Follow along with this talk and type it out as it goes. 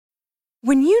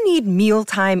When you need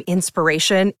mealtime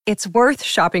inspiration, it's worth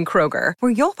shopping Kroger,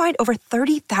 where you'll find over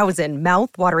 30,000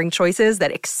 mouth-watering choices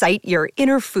that excite your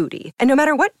inner foodie. And no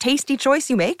matter what tasty choice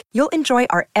you make, you'll enjoy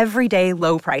our everyday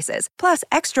low prices, plus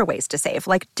extra ways to save,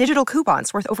 like digital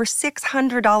coupons worth over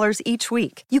 $600 each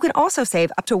week. You can also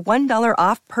save up to $1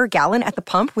 off per gallon at the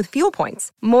pump with fuel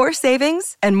points. More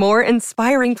savings and more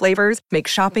inspiring flavors make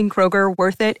shopping Kroger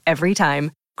worth it every time.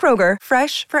 Kroger,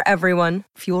 fresh for everyone.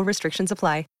 Fuel restrictions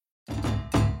apply.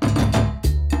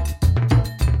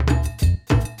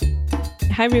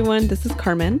 Hi everyone, this is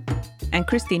Carmen. And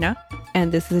Christina.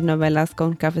 And this is Novelas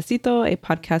con Cafecito, a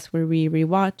podcast where we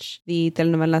rewatch the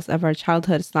telenovelas of our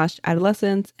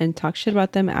childhood/adolescence and talk shit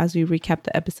about them as we recap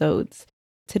the episodes.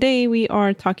 Today we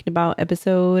are talking about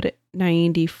episode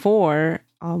 94,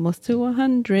 almost to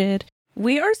 100.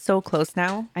 We are so close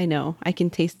now. I know, I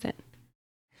can taste it.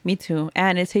 Me too.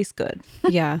 And it tastes good.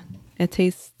 Yeah, it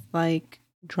tastes like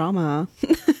drama.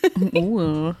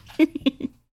 Ooh.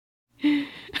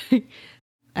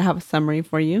 I have a summary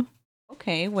for you.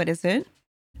 Okay, what is it?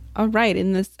 All right,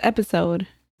 in this episode,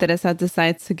 Teresa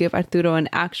decides to give Arturo an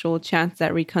actual chance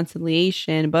at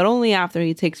reconciliation, but only after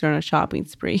he takes her on a shopping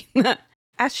spree.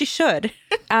 As she should.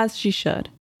 As she should.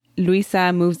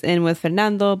 Luisa moves in with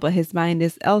Fernando, but his mind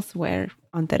is elsewhere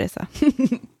on Teresa.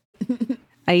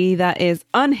 Aida is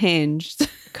unhinged.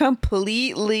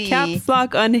 Completely. Caps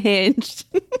lock unhinged.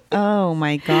 Oh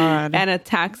my God. And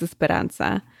attacks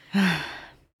Esperanza.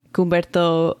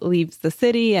 Humberto leaves the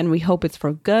city, and we hope it's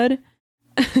for good.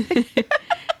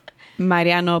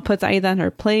 Mariano puts Aida in her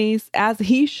place, as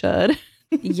he should.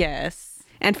 Yes.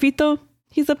 And Fito,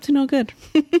 he's up to no good.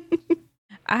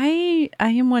 I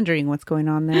am wondering what's going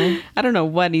on there. I don't know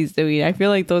what he's doing. I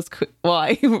feel like those...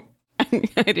 I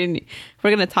didn't... We're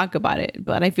going to talk about it,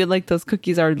 but I feel like those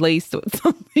cookies are laced with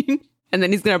something. And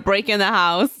then he's going to break in the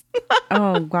house.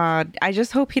 Oh, God. I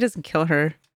just hope he doesn't kill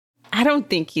her. I don't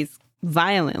think he's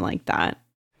violent like that.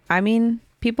 I mean,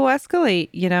 people escalate,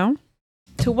 you know?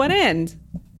 To what end?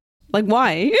 Like,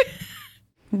 why?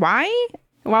 Why?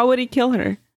 Why would he kill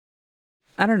her?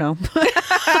 I don't know.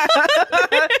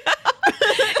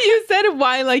 You said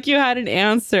why like you had an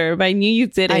answer, but I knew you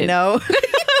didn't. I know.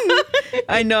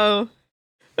 I know.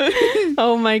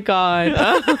 Oh my God.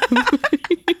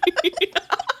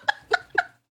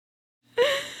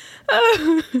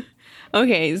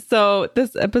 Okay, so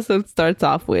this episode starts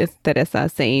off with Teresa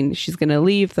saying she's going to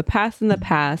leave the past in the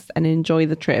past and enjoy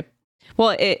the trip.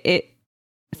 Well, it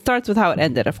starts with how it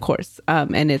ended, of course.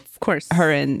 And it's Of course.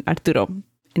 her and Arturo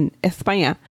in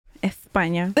España.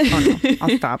 España. Oh no,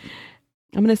 I'll stop.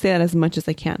 I'm going to say that as much as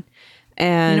I can.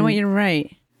 And You know what? You're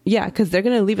right. yeah, because they're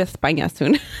going to leave España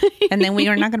soon. And then we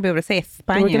are not going to be able to say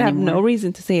España We're going to have anymore. no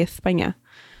reason to say España.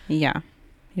 Yeah,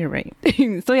 you're right.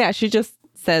 So yeah, she just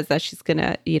says that she's going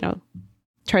to,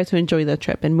 try to enjoy the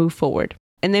trip and move forward.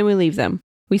 And then we leave them.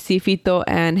 We see Fito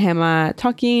and Gemma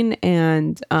talking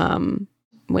and,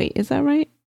 wait, is that right?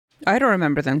 I don't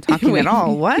remember them talking at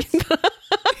all. What?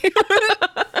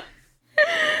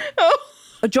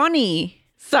 Oh, Johnny.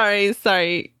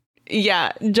 sorry.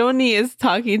 Yeah, Johnny is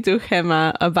talking to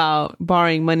Gemma about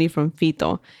borrowing money from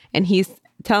Fito. And he's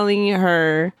telling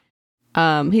her,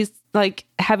 he's like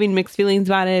having mixed feelings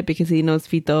about it because he knows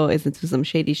Fito is into some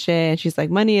shady shit. And she's like,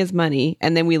 money is money.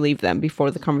 And then we leave them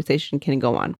before the conversation can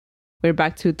go on. We're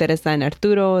back to Teresa and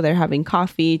Arturo. They're having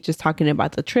coffee, just talking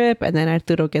about the trip. And then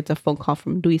Arturo gets a phone call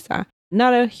from Luisa.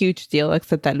 Not a huge deal,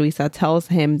 except that Luisa tells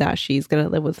him that she's going to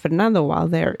live with Fernando while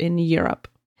they're in Europe.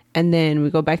 And then we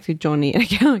go back to Johnny. I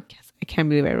can't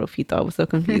believe I wrote Fito. I was so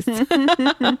confused.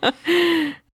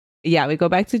 Yeah, we go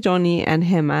back to Johnny and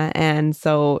Gemma. And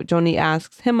so Johnny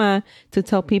asks Gemma to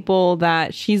tell people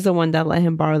that she's the one that let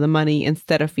him borrow the money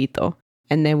instead of Fito.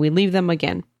 And then we leave them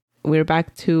again. We're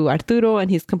back to Arturo,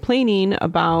 and he's complaining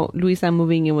about Luisa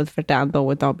moving in with Fernando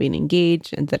without being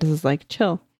engaged. And Teresa's like,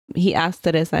 chill. He asks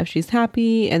Teresa if she's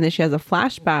happy. And then she has a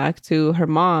flashback to her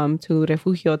mom, to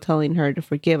Refugio, telling her to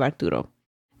forgive Arturo.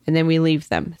 And then we leave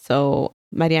them. So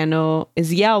Mariano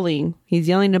is yelling. He's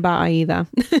yelling about Aida.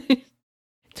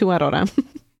 To Aurora.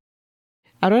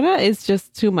 Aurora is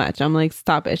just too much. I'm like,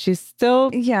 stop it. She's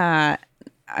still... Yeah,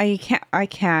 I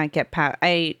can't get past...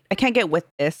 I can't get with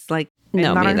this. Like,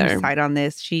 No, I'm not me on her either. side on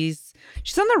this. She's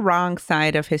on the wrong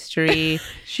side of history.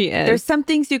 She is. There's some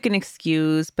things you can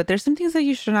excuse, but there's some things that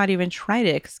you should not even try to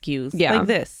excuse. Yeah. Like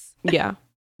this. Yeah.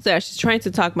 So yeah, she's trying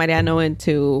to talk Mariano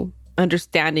into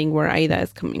understanding where Aida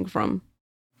is coming from.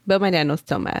 But Mariano's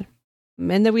still mad.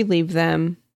 And then we leave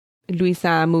them.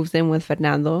 Luisa moves in with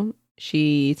Fernando.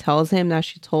 She tells him that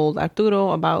she told Arturo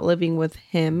about living with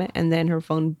him, and then her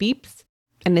phone beeps.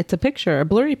 And it's a picture, a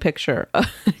blurry picture.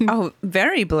 Oh,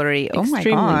 very blurry. Oh my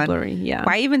Extremely God. blurry, yeah.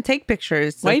 Why even take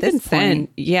pictures? Why at even this send? point?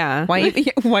 Yeah.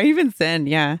 Why even send?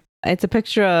 Yeah. It's a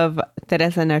picture of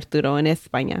Teresa and Arturo in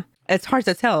España. It's hard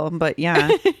to tell, but yeah.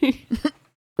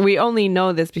 We only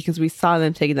know this because we saw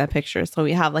them taking that picture. So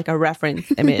we have like a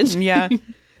reference image. Yeah.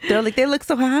 They're like, they look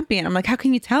so happy. And I'm like, how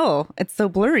can you tell? It's so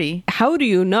blurry. How do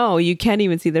you know? You can't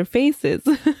even see their faces.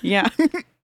 Yeah.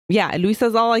 Yeah,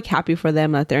 Luisa's all like happy for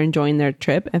them that they're enjoying their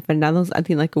trip. And Fernando's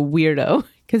acting like a weirdo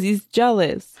because he's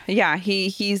jealous. Yeah.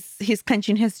 He's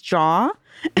clenching his jaw.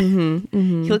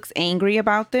 Mm-hmm. He looks angry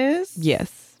about this.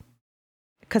 Yes.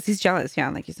 Because he's jealous. Yeah.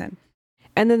 Like you said.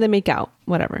 And then they make out.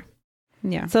 Whatever.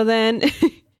 Yeah. So then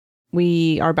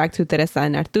we are back to Teresa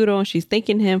and Arturo. She's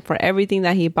thanking him for everything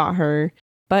that he bought her.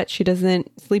 But she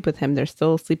doesn't sleep with him. They're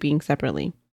still sleeping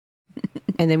separately.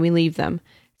 And then we leave them.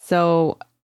 So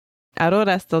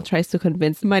Aurora still tries to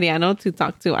convince Mariano to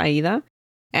talk to Aida.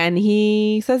 And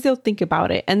he says he'll think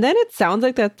about it. And then it sounds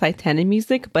like the Titanic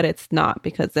music, but it's not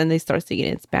because then they start singing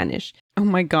in Spanish. Oh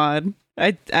my God.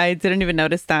 I didn't even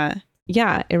notice that.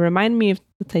 Yeah, it reminded me of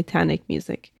the Titanic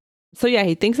music. So yeah,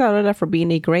 he thanks Aurora for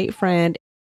being a great friend.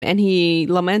 And he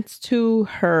laments to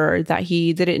her that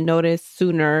he didn't notice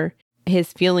sooner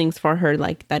his feelings for her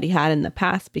like that he had in the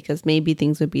past because maybe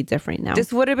things would be different now.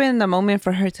 This would have been the moment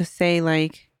for her to say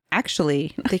like,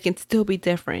 actually, They can still be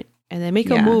different and then make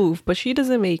a Yeah. move, but she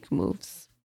doesn't make moves,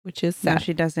 which is no, sad.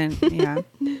 she doesn't. Yeah.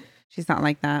 She's not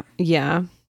like that. Yeah.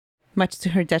 Much to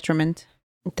her detriment.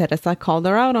 Teresa called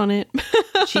her out on it.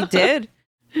 She did.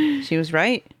 She was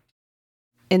right.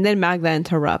 And then Magda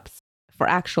interrupts for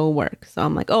actual work. So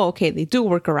I'm like, oh, okay, they do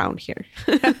work around here.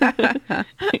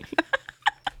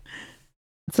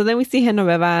 So then we see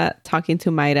Genoveva talking to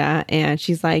Mayra and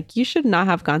she's like, you should not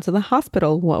have gone to the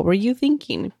hospital. What were you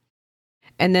thinking?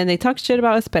 And then they talk shit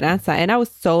about Esperanza. And I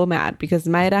was so mad because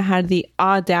Mayra had the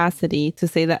audacity to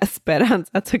say that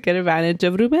Esperanza took advantage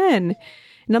of Ruben.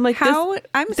 And I'm like, How?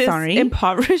 I'm this sorry.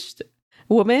 impoverished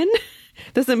woman,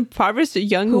 this impoverished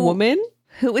young woman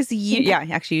Who is you? Yeah,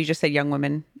 actually, you just said young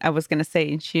woman. I was going to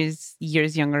say she's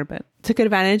years younger, but took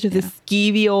advantage of this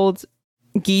skeevy old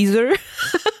geezer.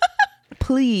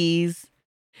 please.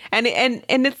 And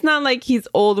it's not like he's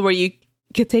old where you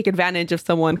could take advantage of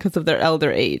someone because of their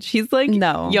elder age. He's like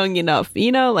young enough,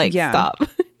 like stop.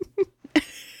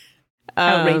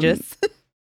 Outrageous.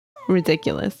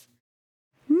 Ridiculous.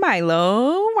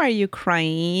 Milo, why are you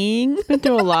crying? Been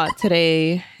through a lot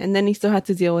today. And then he still had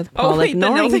to deal with Paul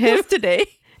ignoring him. Today.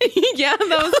 Yeah,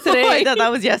 that was today. I thought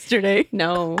that was yesterday.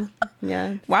 No.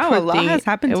 Yeah. Wow, Poor a lot thing. has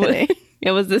happened today.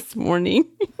 It was this morning.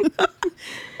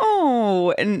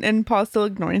 Oh, and Paul's still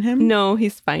ignoring him? No,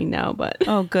 he's fine now, but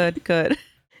Oh, good.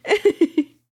 he's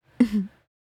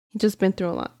just been through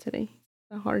a lot today.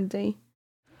 It's a hard day.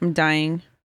 I'm dying.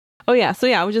 Oh yeah, so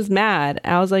yeah, I was just mad.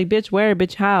 I was like, bitch, where?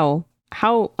 Bitch, how?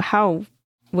 How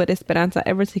would Esperanza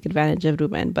ever take advantage of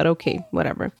Ruben? But okay,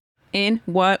 whatever. In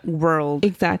what world?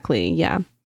 Exactly, yeah.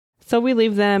 So we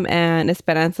leave them and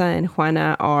Esperanza and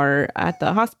Juana are at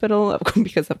the hospital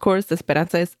because of course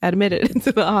Esperanza is admitted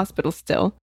into the hospital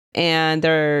still. And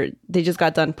they just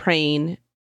got done praying.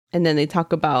 And then they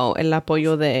talk about el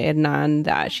apoyo de Hernan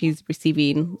that she's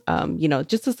receiving,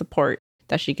 just the support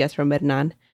that she gets from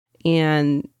Hernan.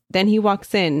 And then he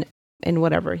walks in and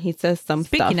whatever, he says some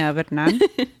stuff. Speaking of Hernan.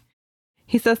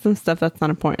 He says some stuff that's not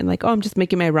important. Like, oh, I'm just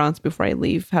making my rounds before I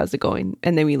leave. How's it going?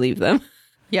 And then we leave them.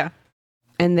 Yeah.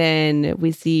 And then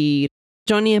we see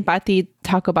Johnny and Patty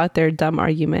talk about their dumb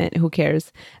argument. Who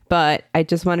cares? But I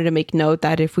just wanted to make note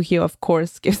that Refugio, of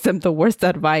course, gives them the worst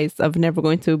advice of never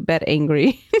going to bed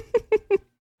angry.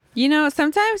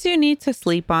 Sometimes you need to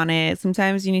sleep on it.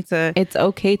 Sometimes you need to... It's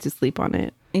okay to sleep on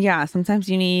it. Yeah, sometimes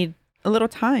you need a little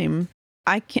time.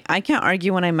 I can't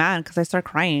argue when I'm mad because I start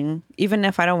crying. Even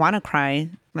if I don't want to cry.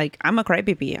 Like, I'm a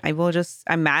crybaby.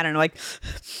 I'm mad and like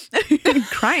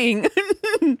crying.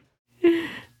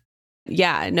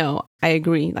 Yeah, no, I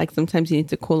agree. Like sometimes you need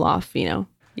to cool off,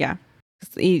 Yeah.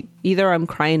 Either I'm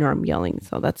crying or I'm yelling.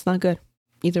 So that's not good.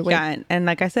 Either way. Yeah. And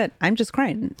like I said, I'm just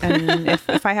crying. And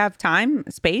if I have time,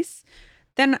 space,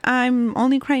 then I'm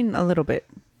only crying a little bit.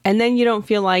 And then you don't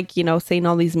feel like, saying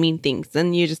all these mean things.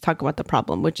 Then you just talk about the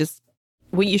problem, which is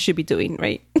what you should be doing,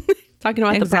 right? Talking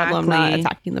about the problem, not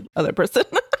attacking the other person.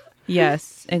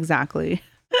 Yes, exactly.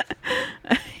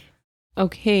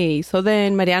 Okay, so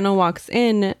then Mariano walks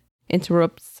in,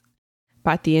 interrupts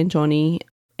Patty and Johnny,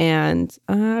 and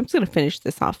I'm just going to finish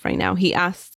this off right now. He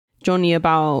asked Johnny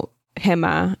about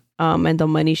Gemma and the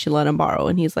money she let him borrow.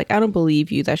 And he's like, I don't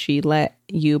believe you that she let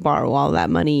you borrow all that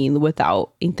money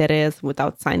without interés,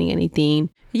 without signing anything.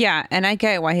 Yeah, and I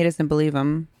get why he doesn't believe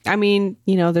him. I mean,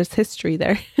 there's history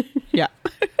there. Yeah.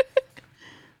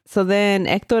 So then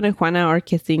Hector and Juana are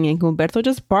kissing and Humberto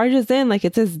just barges in like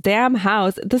it's his damn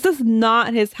house. This is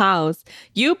not his house.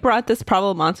 You brought this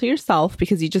problem onto yourself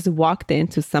because you just walked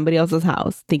into somebody else's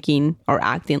house thinking or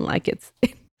acting like it's...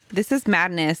 This is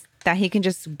madness that he can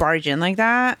just barge in like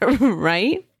that.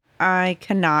 Right? I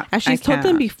cannot. And she's told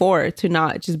them before to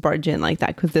not just barge in like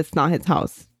that because it's not his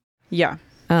house. Yeah.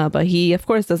 But he, of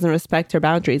course, doesn't respect her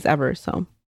boundaries ever, so...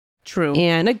 True.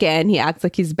 And again, he acts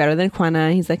like he's better than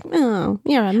Juana. He's like, oh,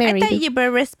 you're a married... I thought you were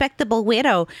a respectable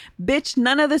widow. Bitch,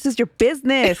 none of this is your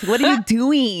business. What are you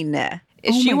doing?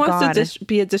 If she wants to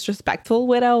be a disrespectful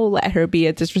widow, let her be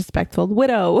a disrespectful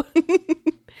widow.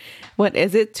 What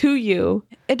is it to you?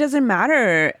 It doesn't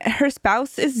matter. Her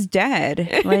spouse is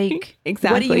dead. Like,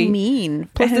 exactly. What do you mean?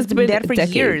 Plus, it has been dead for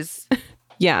years.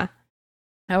 Yeah.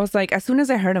 I was like, as soon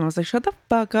as I heard him, I was like, shut the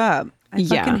fuck up. I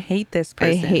fucking hate this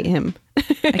person. I hate him.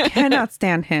 I cannot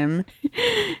stand him.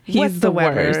 He's the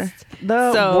worst.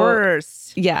 The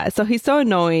worst. Yeah. So he's so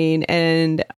annoying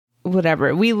and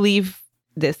whatever. We leave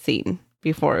this scene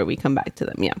before we come back to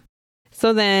them. Yeah.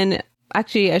 So then,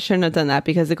 actually, I shouldn't have done that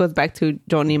because it goes back to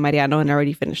Johnny and Mariano and I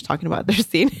already finished talking about their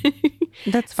scene.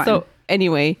 That's fine. So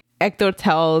anyway, Hector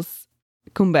tells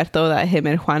Humberto that him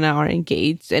and Juana are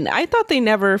engaged. And I thought they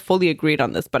never fully agreed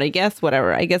on this, but I guess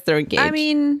whatever. I guess they're engaged. I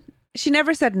mean, she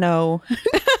never said no.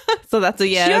 So that's a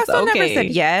yes. She also never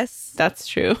said yes. That's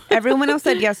true. Everyone else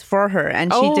said yes for her,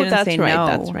 and she didn't say no.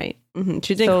 That's right. Mm-hmm.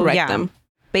 She didn't correct them.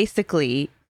 Basically,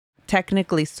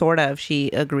 technically, sort of, she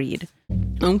agreed.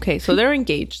 Okay, so they're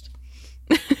engaged.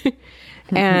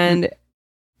 And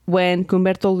when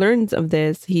Humberto learns of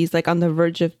this, he's like on the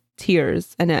verge of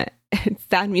tears, and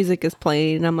sad music is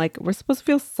playing, and I'm like, we're supposed to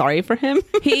feel sorry for him.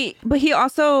 But he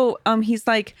also he's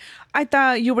like, I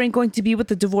thought you weren't going to be with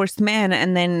the divorced man,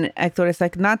 and then Hector is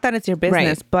like, not that it's your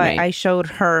business, but I showed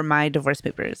her my divorce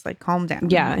papers. Like, calm down.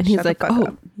 Yeah, and he's like,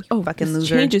 oh, fucking this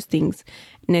loser. Changes things.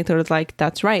 And Hector is like,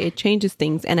 that's right, it changes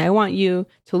things, and I want you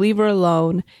to leave her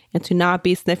alone and to not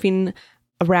be sniffing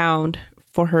around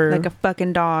for her like a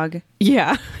fucking dog.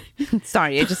 Yeah.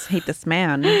 Sorry, I just hate this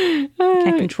man.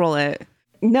 Can't control it.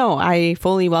 No, I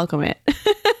fully welcome it.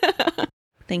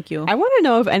 Thank you. I want to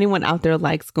know if anyone out there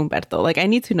likes Humberto. Like, I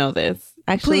need to know this.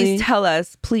 Actually, please tell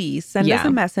us. Please send us a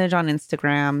message on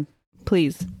Instagram.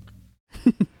 Please.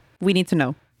 We need to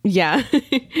know. Yeah.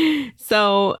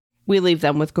 So we leave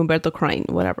them with Humberto crying.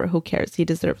 Whatever. Who cares? He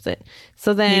deserves it.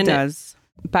 So then he does.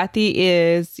 Patty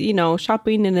is,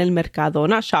 shopping in el mercado.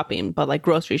 Not shopping, but like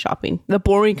grocery shopping. The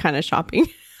boring kind of shopping.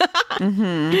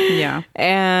 Yeah.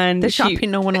 And the shopping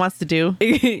no one wants to do.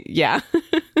 Yeah.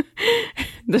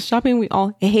 The shopping we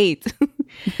all hate.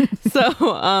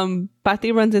 So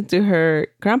Patty runs into her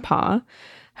grandpapa.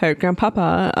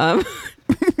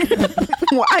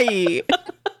 Why?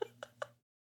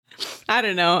 I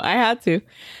don't know. I had to.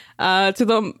 To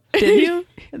them. Did you?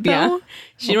 Yeah.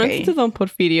 She runs into Don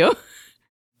Porfirio.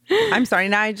 I'm sorry.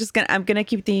 Now I'm gonna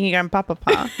keep thinking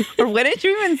grandpapa. Or what did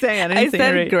you even say? I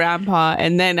said right. Grandpa,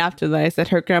 and then after that I said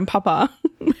her grandpapa.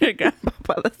 Her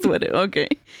grandpapa. That's what it. Okay.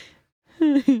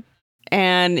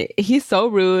 And he's so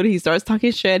rude. He starts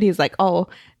talking shit. He's like, "Oh,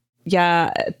 ya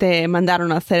te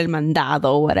mandaron a hacer el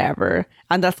mandado, whatever.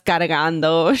 Andas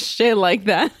cargando," shit like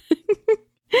that.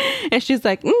 And she's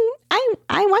like,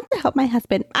 I want to help my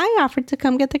husband. I offered to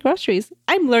come get the groceries.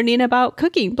 I'm learning about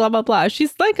cooking, blah, blah, blah.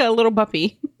 She's like a little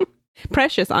puppy.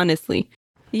 Precious, honestly.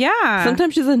 Yeah.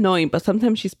 Sometimes she's annoying, but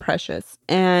sometimes she's precious.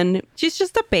 And she's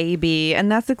just a baby.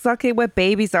 And that's exactly what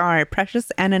babies are.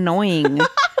 Precious and annoying.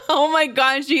 Oh my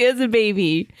God, she is a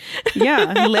baby.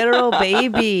 Yeah, literal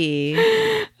baby.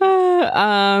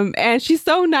 And she's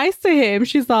so nice to him.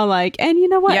 She's all like, and you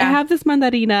know what? I have this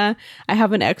mandarina. I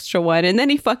have an extra one. And then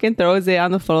he fucking throws it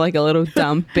on the floor like a little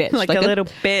dumb bitch. like a little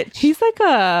bitch. He's like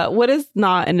what is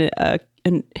not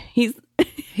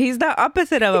he's the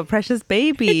opposite of a precious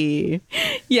baby.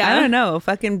 Yeah. I don't know.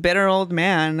 Fucking bitter old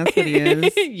man. That's what he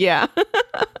is. Yeah.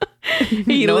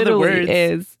 He literally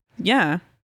is. Yeah.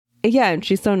 Yeah, and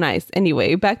she's so nice.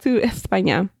 Anyway, back to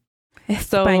España.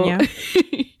 España.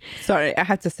 Sorry, I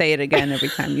have to say it again every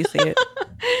time you say it.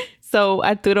 So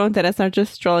Arturo and Teresa are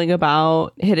just strolling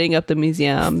about, hitting up the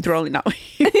museum. Strolling, no.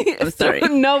 I'm sorry.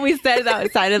 No, we said that.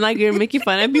 It sounded like you're making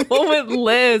fun of people with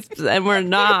lisps, and we're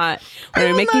not.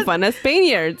 We're making fun of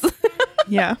Spaniards.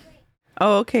 Yeah.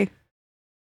 Oh, okay.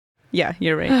 Yeah,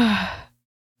 you're right.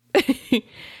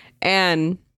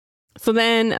 And so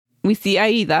then we see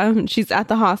Aida. She's at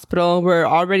the hospital. We're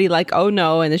already like, oh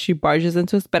no. And then she barges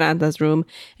into Esperanza's room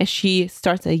and she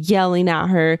starts yelling at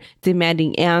her,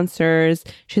 demanding answers.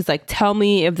 She's like, tell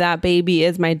me if that baby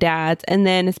is my dad's. And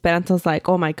then Esperanza's like,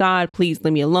 oh my God, please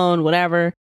leave me alone,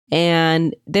 whatever.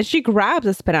 And then she grabs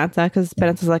Esperanza because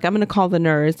Esperanza's like, I'm going to call the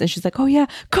nurse. And she's like, oh yeah,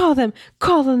 call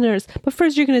the nurse. But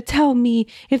first you're going to tell me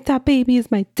if that baby is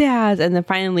my dad's. And then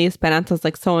finally Esperanza's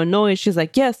like so annoyed. She's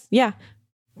like, yes, yeah.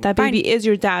 That baby is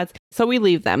your dad's. So we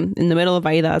leave them in the middle of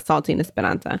Aida assaulting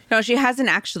Esperanza. No, she hasn't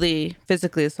actually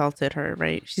physically assaulted her,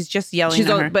 right? She's just yelling at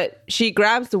her. But she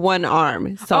grabs one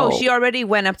arm. So she already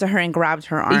went up to her and grabbed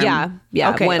her arm.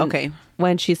 Yeah. Okay.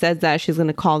 When she says that, she's going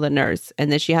to call the nurse.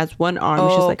 And then she has one arm.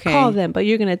 And she's like, call them, but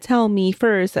you're going to tell me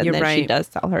first. And then she does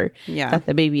tell her that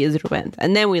the baby is Ruben's.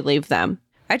 And then we leave them.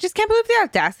 I just can't believe the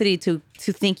audacity to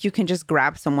think you can just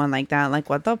grab someone like that. Like,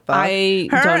 what the fuck? I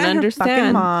don't understand. Her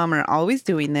fucking mom are always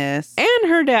doing this. And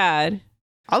her dad.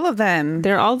 All of them.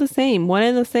 They're all the same. One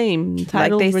and the same.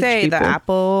 Like they say, the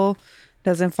apple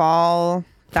doesn't fall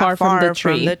that far from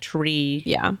the tree.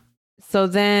 Yeah. So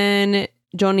then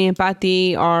Johnny and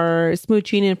Patty are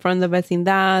smooching in front of the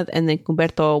vecindad, and then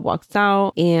Humberto walks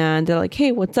out and they're like,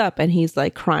 hey, what's up? And he's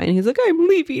like crying. He's like, I'm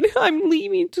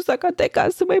leaving to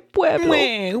Zacatecas, to my pueblo.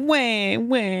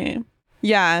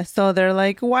 Yeah, so they're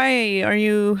like, why are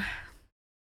you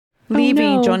leaving?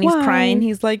 Oh, no, Johnny's why? crying.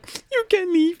 He's like, you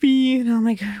can't leave me. And I'm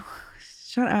like,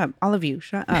 shut up. All of you,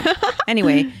 shut up.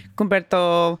 Anyway,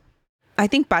 Humberto, I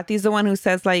think Patty's the one who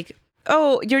says like,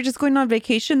 oh, you're just going on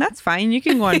vacation? That's fine. You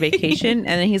can go on vacation.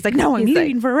 And then he's like, no, I'm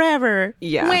leaving forever.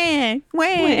 Yeah.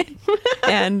 Wah.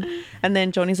 and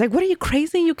then Johnny's like, what are you,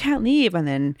 crazy? You can't leave. And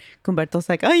then Humberto's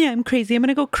like, oh yeah, I'm crazy. I'm going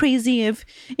to go crazy if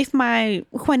my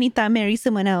Juanita marries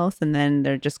someone else. And then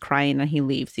they're just crying and he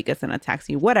leaves. He gets in a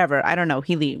taxi, whatever. I don't know.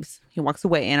 He leaves. He walks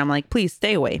away. And I'm like, please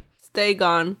stay away. Stay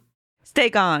gone.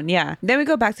 Yeah. Then we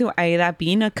go back to Aida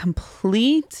being a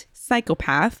complete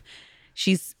psychopath.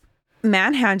 She's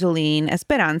manhandling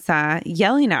Esperanza,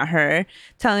 yelling at her,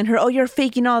 telling her, oh, you're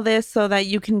faking all this so that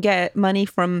you can get money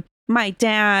from my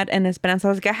dad. And Esperanza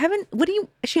was like,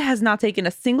 she has not taken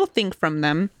a single thing from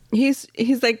them. He's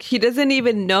like, he doesn't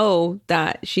even know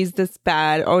that she's this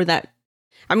bad, or that,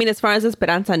 I mean, as far as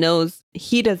Esperanza knows,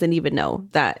 he doesn't even know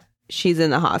that she's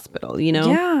in the hospital, you know?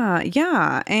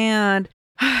 Yeah. And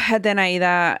then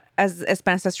Aida, as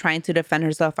Esperanza's trying to defend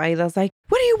herself, Aida's like,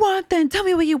 what do you want then? Tell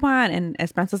me what you want. And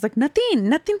Esperanza's like,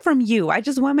 nothing from you. I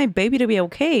just want my baby to be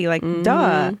okay. Like,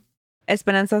 duh.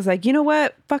 Esperanza's like, you know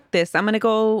what? Fuck this. I'm going to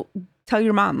go tell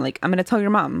your mom. Like, I'm going to tell your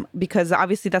mom because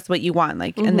obviously that's what you want.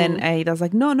 Like, and then Aida's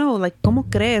like, no, like, ¿cómo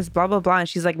crees? Blah, blah, blah. And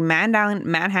she's like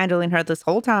manhandling her this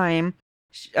whole time.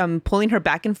 Pulling her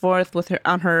back and forth with her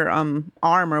on her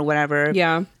arm or whatever.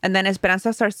 Yeah. And then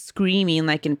Esperanza starts screaming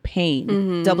like in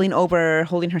pain, doubling over,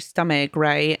 holding her stomach,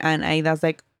 right? And Aida's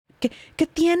like, ¿Qué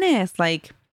tienes?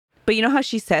 Like, but you know how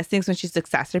she says things when she's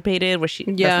exacerbated, where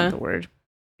that's not the word.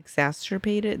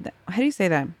 Exacerbated? How do you say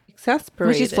that? Exasperated.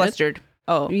 When she's flustered.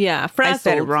 Oh. Yeah, frazzled. I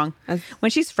said it wrong.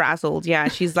 When she's frazzled, yeah,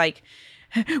 she's like,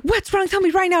 what's wrong? Tell me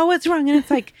right now what's wrong. And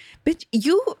it's like, bitch,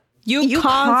 you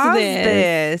caused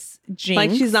this, Jinx.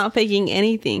 Like she's not faking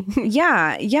anything.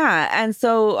 Yeah. And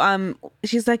so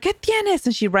she's like, ¿Qué tienes?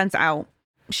 And she runs out.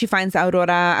 She finds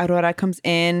Aurora. Aurora comes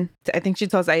in. I think she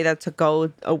tells Aida to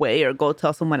go away or go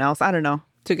tell someone else. I don't know.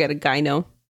 To get a gyno.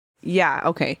 Yeah,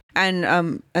 okay.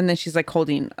 And then she's like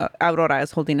holding, Aurora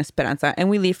is holding Esperanza. And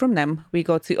we leave from them. We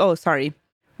go to,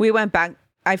 we went back.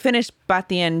 I finished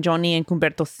Patty and Johnny and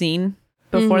Humberto's scene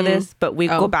before this, but we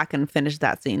go back and finish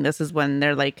that scene. This is when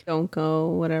they're like, don't go,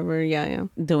 whatever. Yeah.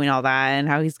 Doing all that and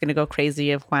how he's going to go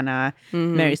crazy if Juana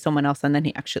marries someone else and then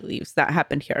he actually leaves. That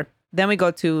happened here. Then we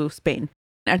go to Spain.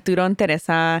 Arturo and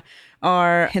Teresa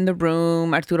are in the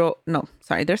room.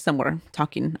 They're somewhere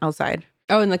talking outside.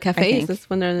 Oh, in the cafe? Is this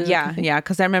when they're in the cafe? Yeah,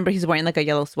 because I remember he's wearing like a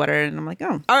yellow sweater and I'm like,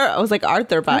 oh. I was like,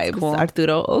 Arthur vibes. Cool.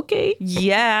 Arturo, okay.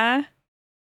 Yeah.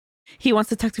 He wants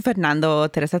to talk to Fernando.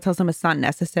 Teresa tells him it's not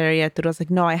necessary. Arturo's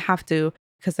like, no, I have to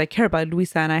because I care about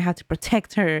Luisa and I have to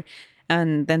protect her.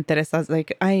 And then Teresa's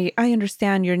like, I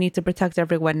understand your need to protect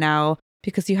everyone now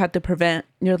because you had to prevent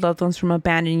your loved ones from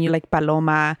abandoning you like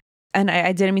Paloma. And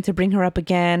I didn't mean to bring her up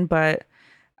again, but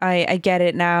I get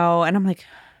it now. And I'm like,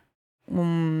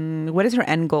 what is her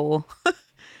end goal?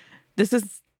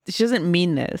 She doesn't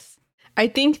mean this. I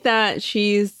think that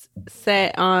she's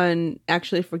set on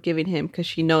actually forgiving him because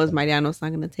she knows Mariano's not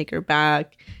going to take her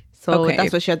back. So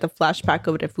that's why she had the flashback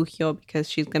of Refugio, because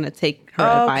she's going to take her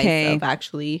advice of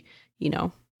actually,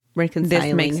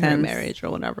 reconciling her marriage or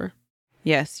whatever.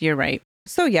 Yes, you're right.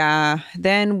 So yeah,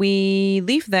 then we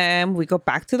leave them. We go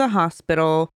back to the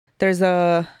hospital. There's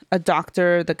a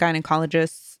doctor, the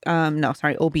gynecologist. No,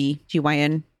 sorry,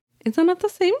 OB/GYN. Is that not the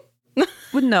same?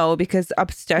 Well, no, because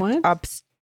obstetrics.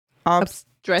 That's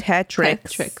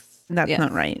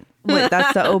not right. Wait,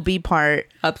 that's the OB part.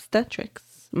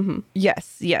 Obstetrics. Mm-hmm.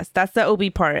 Yes, that's the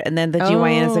OB part, and then the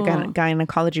GYN is the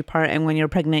gynecology part. And when you're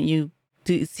pregnant, you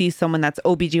do see someone that's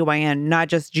OB/GYN, not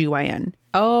just GYN.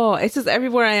 Oh, it's just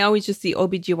everywhere. I always just see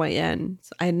OB/GYN.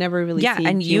 So I never really see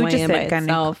and you just GYN said by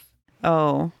itself.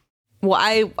 Oh, well,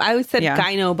 I said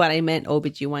gyno, but I meant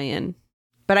OB/GYN.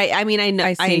 But I mean,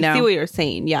 I see what you're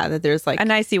saying. Yeah, that there's like,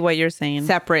 and I see what you're saying.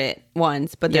 Separate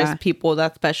ones, but there's people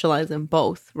that specialize in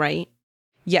both, right?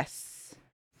 Yes,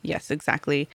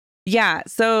 exactly. Yeah,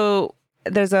 so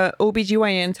there's a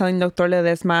OB/GYN telling Dr.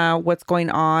 Ledesma what's going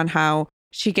on, how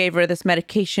she gave her this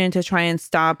medication to try and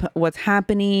stop what's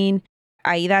happening.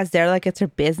 Aida's there like it's her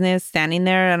business, standing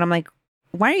there, and I'm like,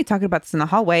 why are you talking about this in the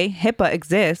hallway? HIPAA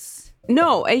exists.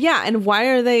 No, and why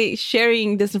are they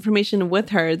sharing this information with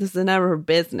her? This is never her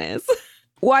business.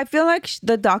 Well, I feel like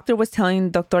the doctor was telling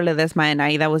Dr. Ledesma and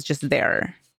Aida was just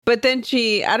there. But then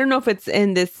I don't know if it's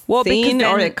in this scene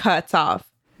or it cuts off.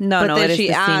 No, but then it is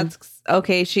she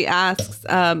asks,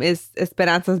 is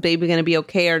Esperanza's baby going to be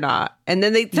okay or not? And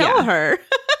then they tell her.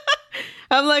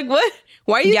 I'm like, what?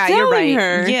 Why are you telling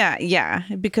her? Yeah,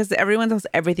 because everyone tells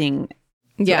everything.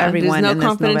 Yeah, everyone there's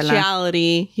no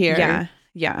confidentiality here.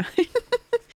 Yeah.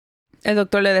 And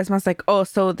Dr. Ledesma's like, oh,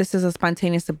 so this is a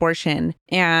spontaneous abortion.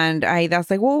 And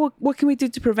Aida's like, well, what can we do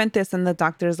to prevent this? And the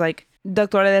doctor's like,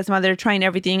 Dr. Ledesma, they're trying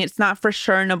everything. It's not for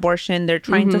sure an abortion. They're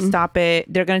trying to stop it.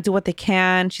 They're going to do what they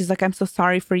can. She's like, I'm so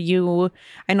sorry for you.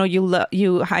 I know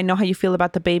you. I know how you feel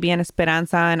about the baby and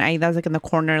Esperanza. And Aida's like in the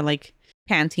corner, like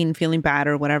panting, feeling bad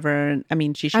or whatever. I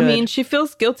mean, she should. I mean, she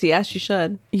feels guilty, as she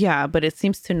should. Yeah, but it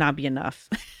seems to not be enough.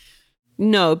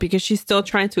 No, because she's still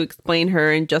trying to explain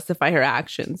her and justify her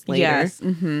actions later. Yes.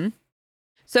 Mm-hmm.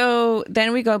 So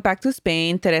then we go back to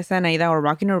Spain. Teresa and Aida are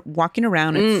walking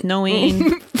around. It's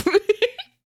snowing.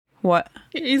 What?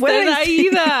 You said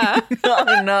Aida.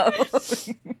 Oh, no.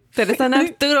 Teresa and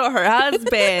Arturo, her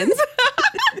husband.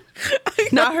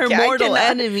 Not her mortal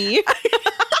enemy.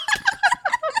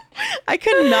 I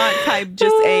could not type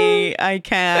just I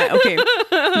can't. Okay,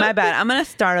 my bad. I'm going to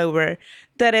start over.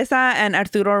 Teresa and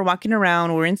Arturo are walking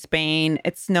around. We're in Spain.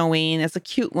 It's snowing. It's a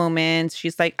cute moment.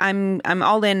 She's like, I'm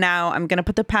all in now. I'm going to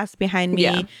put the past behind me.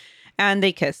 Yeah. And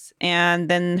they kiss. And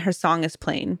then her song is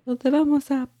playing.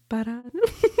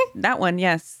 That one,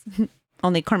 yes.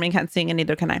 Only Carmen can't sing and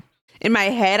neither can I. In my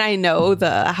head, I know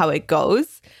how it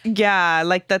goes. Yeah,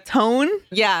 like the tone.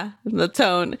 Yeah, the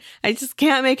tone. I just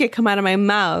can't make it come out of my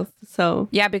mouth. So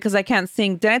yeah, because I can't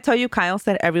sing. Did I tell you Kyle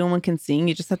said everyone can sing?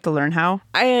 You just have to learn how.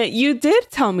 You did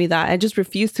tell me that. I just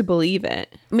refuse to believe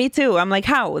it. Me too. I'm like,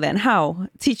 how then? How?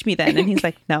 Teach me then. And he's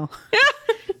like, no.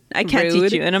 I can't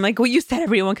teach you. And I'm like, well, you said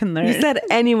everyone can learn. You said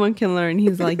anyone can learn.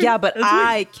 He's like, yeah, but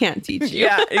I can't teach you.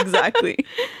 Yeah, exactly.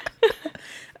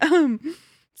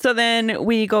 So then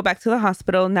we go back to the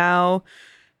hospital. Now,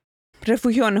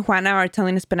 Refugio and Juana are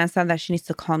telling Esperanza that she needs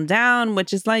to calm down,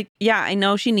 which is like, yeah, I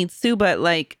know she needs to, but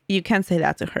like, you can't say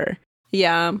that to her.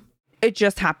 Yeah. It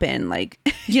just happened. Like,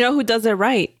 you know who does it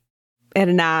right?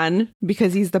 Hernan,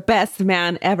 because he's the best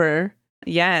man ever.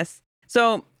 Yes.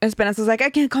 So Esperanza's like, I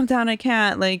can't calm down. I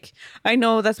can't. Like, I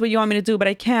know that's what you want me to do, but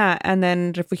I can't. And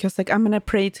then Refugio's like, I'm going to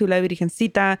pray to La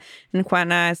Virgencita. And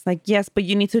Juana is like, yes, but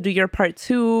you need to do your part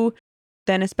too.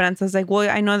 Then Esperanza's like, well,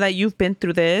 I know that you've been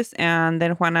through this. And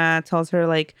then Juana tells her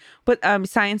like, but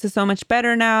science is so much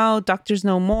better now. Doctors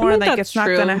know more. Like, it's not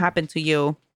going to happen to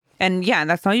you. And yeah,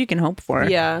 that's all you can hope for.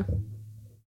 Yeah.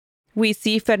 We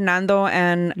see Fernando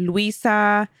and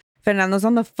Luisa. Fernando's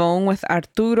on the phone with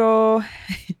Arturo.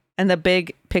 And the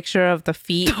big picture of the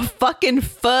feet. The fucking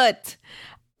foot.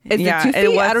 Is it 2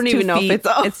 feet? I don't even know if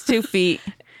it's 2 feet.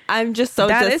 I'm just so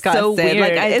disgusted. Is so weird.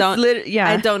 Like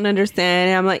I don't understand.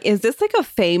 And I'm like, is this like a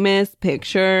famous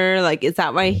picture? Like, is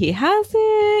that why he has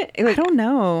it? Like, I don't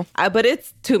know. But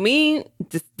it's, to me,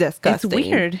 disgusting. It's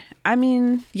weird. I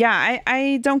mean, yeah,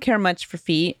 I don't care much for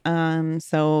feet.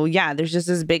 So yeah, there's just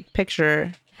this big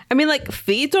picture. I mean, like,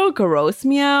 feet don't gross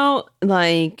me out.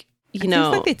 Like, you know,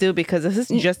 seems like they do, because this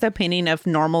is just a painting of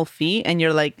normal feet, and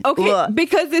you're like, okay, ugh.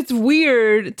 Because it's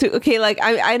weird to, okay, like,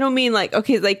 I don't mean like,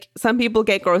 okay, like some people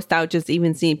get grossed out just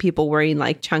even seeing people wearing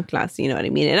like chanclas, you know what I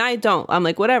mean? And I don't. I'm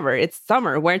like, whatever, it's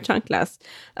summer, wear chanclas.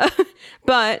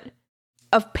 But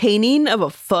a painting of a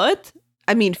foot,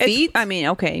 I mean, feet.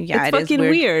 Okay, yeah, it's fucking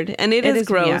weird, and it is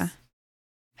gross. Yeah.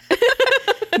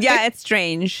 Yeah, it's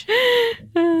strange.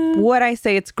 Would I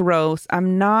say it's gross?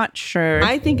 I'm not sure.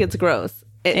 I think it's gross.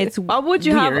 Why would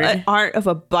you have an art of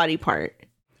a body part?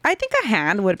 I think a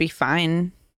hand would be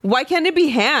fine. Why can't it be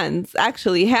hands?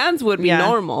 Actually, hands would be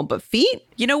normal, but feet?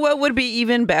 You know what would be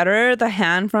even better? The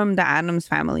hand from the Addams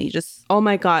Family. Just Oh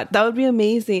my God, that would be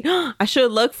amazing. I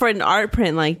should look for an art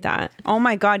print like that. oh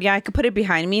my God, yeah, I could put it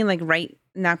behind me, like right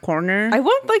in that corner. I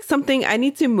want like something I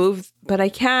need to move, but I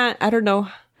can't. I don't know.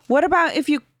 What about if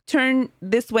you turn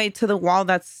this way to the wall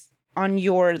that's on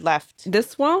your left?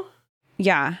 This wall?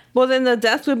 Yeah. Well, then the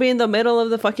desk would be in the middle of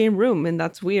the fucking room, and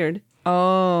that's weird.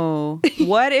 Oh,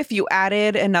 what if you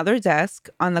added another desk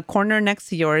on the corner next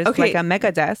to yours, like a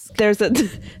mega desk? There's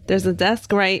a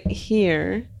desk right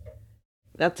here.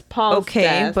 That's Paul's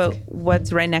desk. But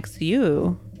what's right next to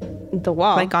you? The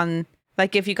wall.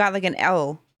 Like if you got like an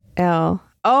L. Oh,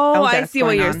 I see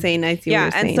what you're saying. I see what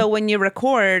you're saying. And so when you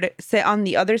record, sit on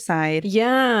the other side.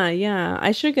 Yeah.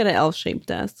 I should get an L-shaped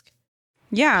desk.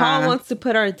 Yeah. Paul wants to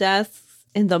put our desks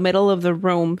in the middle of the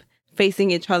room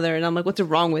facing each other. And I'm like, what's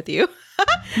wrong with you?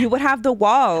 You would have the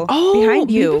wall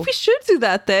behind you. Maybe we should do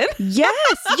that then.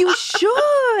 Yes, you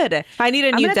should. I need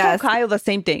a new desk. I'm tell Kyle the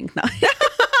same thing. No.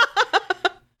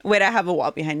 Wait, I have a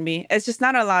wall behind me. It's just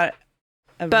not a lot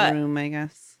of room, I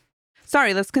guess.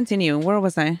 Sorry, let's continue. Where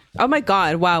was I? Oh my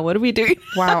God. Wow. What are we doing?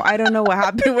 Wow. I don't know what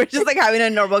happened. We're just like having a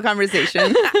normal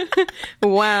conversation.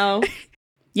 Wow.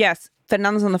 Yes.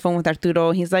 Fernando's on the phone with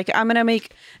Arturo. He's like, I'm going to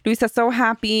make Luisa so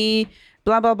happy.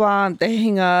 Blah, blah, blah. They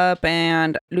hang up.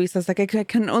 And Luisa's like, I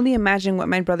can only imagine what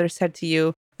my brother said to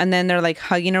you. And then they're like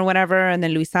hugging or whatever. And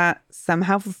then Luisa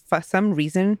somehow, for some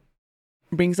reason,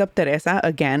 brings up Teresa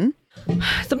again.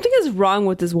 Something is wrong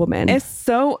with this woman. It's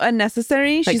so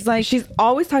unnecessary. She's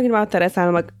always talking about Teresa. And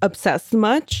I'm like, obsessed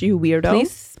much, you weirdo.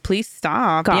 Please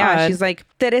stop. God. Yeah, she's like,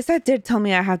 Teresa did tell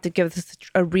me I have to give this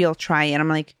a real try. And I'm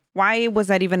like, why was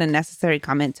that even a necessary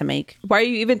comment to make? Why are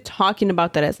you even talking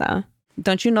about Teresa?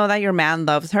 Don't you know that your man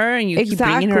loves her and you keep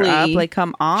bringing her up? Like,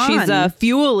 come on. She's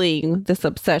fueling this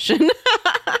obsession.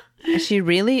 She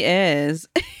really is.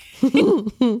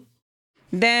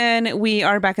 Then we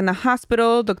are back in the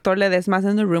hospital. Doctor Ledesma's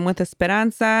in the room with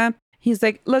Esperanza. He's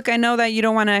like, look, I know that you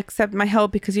don't want to accept my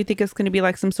help because you think it's going to be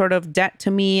like some sort of debt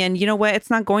to me. And you know what? It's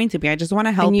not going to be. I just want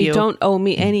to help you. And you don't owe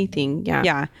me anything. Yeah.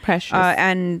 Yeah. Precious.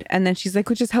 And then she's like,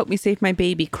 well, just help me save my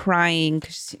baby, crying.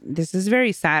 'Cause this is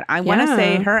very sad. I want to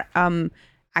say her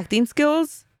acting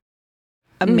skills,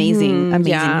 amazing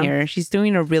here. She's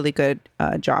doing a really good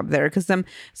job there because some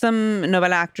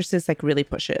novela actresses like really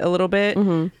push it a little bit.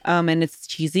 And it's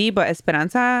cheesy, but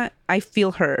Esperanza, I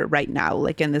feel her right now,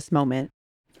 like in this moment.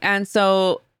 And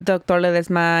so Dr.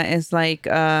 Ledesma is like,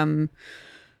 what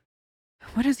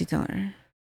does he tell her?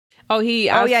 Her?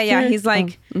 He's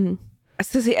like,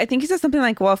 I think he says something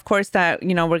like, well, of course that,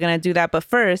 we're going to do that. But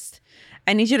first,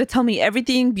 I need you to tell me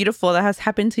everything beautiful that has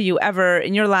happened to you ever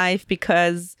in your life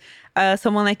because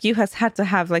someone like you has had to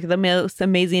have like the most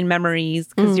amazing memories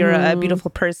because you're a beautiful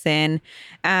person.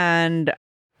 And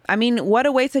I mean, what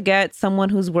a way to get someone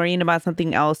who's worrying about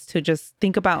something else to just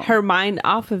think about her mind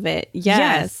off of it.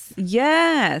 Yes.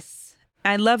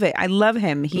 I love it. I love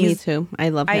him. Me too. I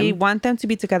love him. I want them to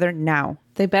be together now.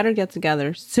 They better get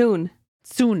together soon.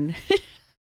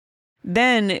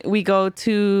 Then we go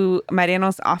to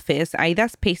Mariano's office.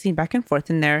 Aida's pacing back and forth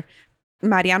in there.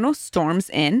 Mariano storms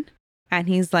in and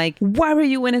he's like, why were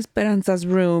you in Esperanza's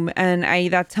room? And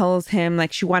Aida tells him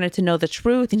like she wanted to know the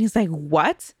truth. And he's like,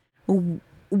 what?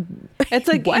 It's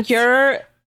like your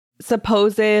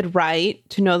supposed right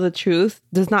to know the truth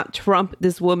does not trump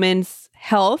this woman's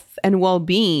health and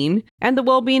well-being and the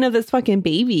well-being of this fucking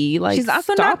baby. Like, she's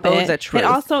also not owed the truth.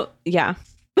 And also, yeah.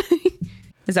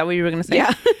 Is that what you were going to say?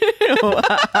 Yeah.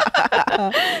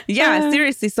 Yeah,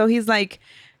 seriously. So he's like,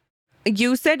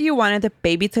 you said you wanted the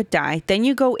baby to die. Then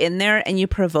you go in there and you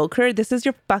provoke her. This is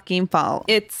your fucking fault.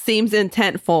 It seems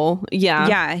intentful. Yeah.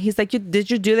 Yeah. He's like,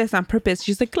 did you do this on purpose?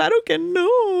 She's like, claro que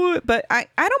no. But I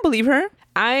don't believe her.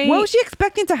 What was she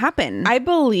expecting to happen? I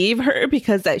believe her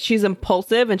because she's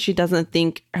impulsive and she doesn't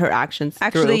think her actions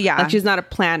through. Yeah. Like she's not a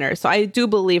planner. So I do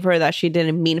believe her that she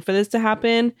didn't mean for this to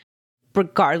happen.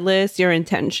 Regardless, your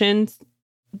intentions,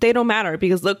 they don't matter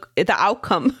because look, the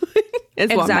outcome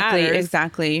is what matters.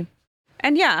 Exactly.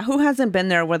 And yeah, who hasn't been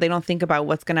there where they don't think about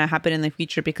what's going to happen in the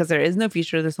future because there is no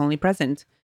future, there's only present.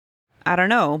 I don't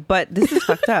know, but this is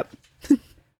fucked up.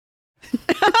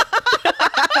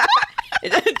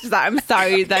 I'm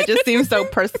sorry, that just seems so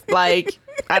like,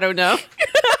 I don't know.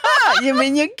 You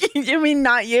mean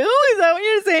not you? Is that what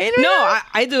you're saying? No,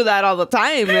 I do that all the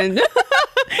time. And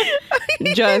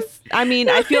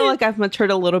I feel like I've matured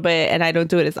a little bit and I don't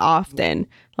do it as often.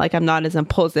 Like I'm not as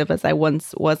impulsive as I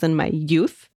once was in my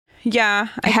youth. Yeah.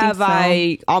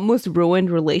 I almost ruined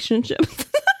relationships?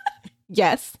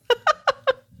 Yes.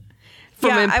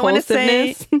 I want to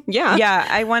say, yeah.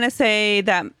 I want to say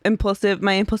that my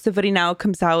impulsivity now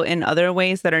comes out in other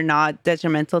ways that are not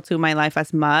detrimental to my life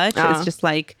as much. It's just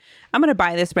like, I'm going to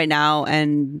buy this right now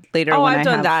and later when I've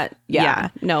done that. Yeah.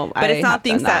 No, but it's not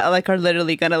things that like are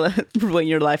literally going to ruin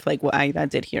your life like what I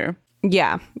did here.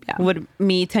 Yeah. Would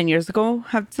me 10 years ago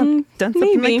have done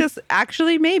something like this?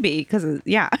 Actually, maybe, because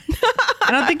I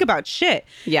don't think about shit.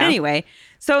 Yeah. Anyway,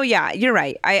 so yeah, you're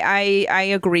right.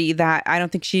 I agree that I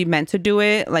don't think she meant to do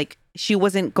it. Like, she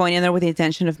wasn't going in there with the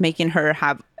intention of making her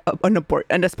have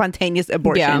a spontaneous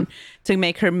abortion to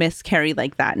make her miscarry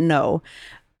like that. No,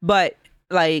 but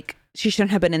like, she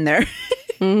shouldn't have been in there.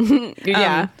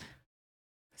 Yeah.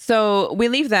 So we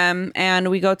leave them and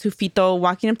we go to Fito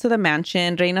walking up to the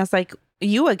mansion. Reina's like,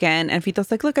 you again? And Fito's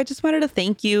like, look, I just wanted to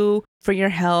thank you for your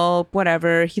help,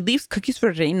 whatever. He leaves cookies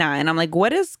for Reina. And I'm like,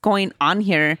 what is going on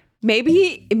here?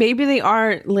 Maybe they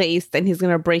are laced and he's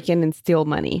going to break in and steal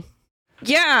money.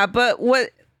 Yeah, but what?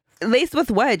 Laced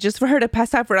with what? Just for her to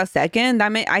pass out for a second?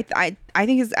 That may,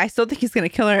 I still think he's going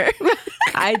to kill her.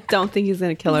 I don't think he's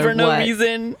going to kill her. For no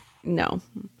reason. No,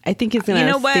 I think he's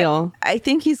gonna steal. I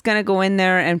think he's gonna go in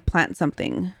there and plant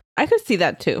something. I could see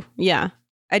that too. Yeah.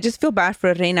 I just feel bad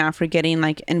for Reina for getting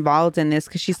like involved in this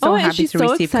because she's so happy to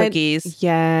receive cookies.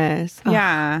 Yes.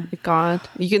 Yeah. Oh, my God.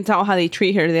 You can tell how they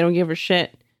treat her. They don't give her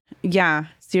shit. Yeah.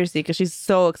 Seriously, because she's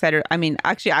so excited. I mean,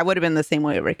 actually, I would have been the same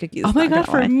way over cookies. Oh my God,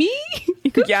 for me?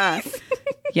 Yeah.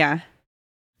 Yeah.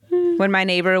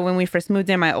 When we first moved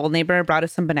in, my old neighbor brought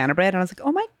us some banana bread. And I was like,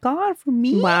 oh my God, for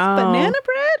me? Wow. Banana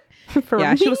bread? For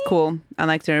yeah, me? she was cool. I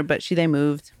liked her, but they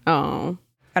moved. Oh.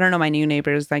 I don't know my new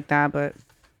neighbors like that, but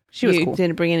she was cool.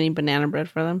 Didn't bring any banana bread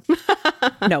for them?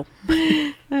 No.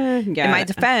 In my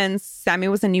defense, Sammy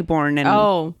was a newborn. And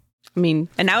I mean,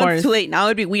 and now it's too late. Now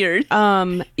it'd be weird.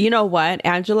 You know what?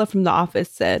 Angela from The Office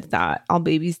said that all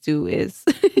babies do is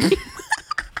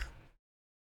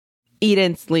eat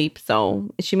and sleep. So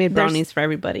she made brownies for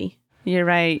everybody. You're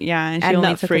right. Yeah. And she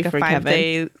only took like a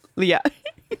 5-day. Yeah.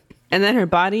 And then her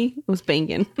body was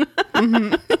banging.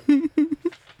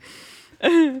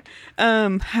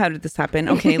 How did this happen?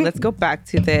 Okay, let's go back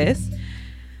to this.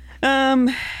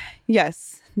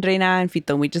 Yes. Reina and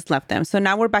Fito, we just left them. So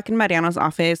now we're back in Mariano's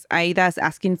office. Aida is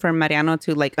asking for Mariano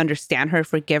to like understand her,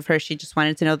 forgive her. She just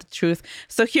wanted to know the truth.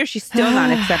 So here she's still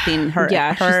not accepting her.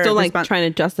 Yeah, she's still like trying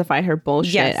to justify her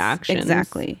bullshit actions.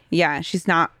 Exactly. Yeah, she's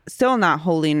still not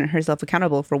holding herself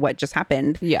accountable for what just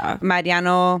happened. Yeah.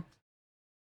 Mariano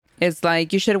is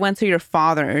like, you should have went to your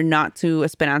father, not to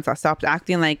Esperanza. Stop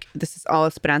acting like this is all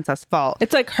Esperanza's fault.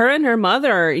 It's like her and her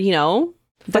mother, you know?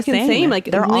 Fucking same. Like,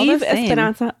 they're leave all the same.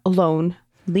 Esperanza alone.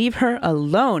 Leave her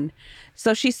alone.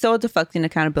 So she's so deflecting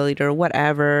accountability or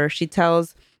whatever. She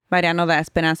tells Mariano that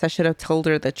Esperanza should have told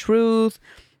her the truth.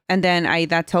 And then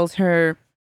Aida tells her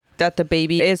that the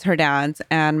baby is her dad's.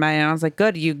 And Mariano's like,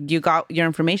 good, you got your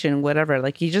information, whatever.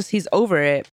 Like, he's over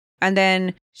it. And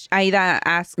then Aida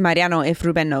asks Mariano if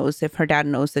Ruben knows, if her dad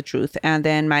knows the truth. And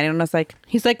then Mariano's like,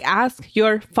 he's like, ask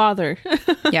your father.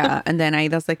 Yeah. And then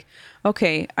Aida's like,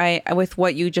 okay, with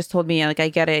what you just told me, like, I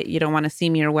get it. You don't want to see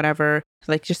me or whatever.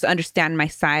 Like, just understand my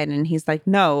side. And he's like,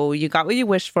 no, you got what you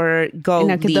wished for. Go,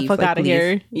 get the fuck out of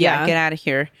here. Yeah, get out of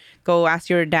here. Go ask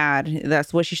your dad.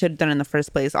 That's what she should have done in the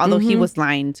first place. Although he was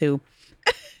lying too.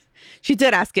 She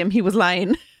did ask him. He was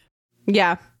lying.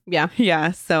 Yeah. Yeah.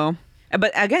 So...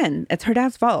 But again, it's her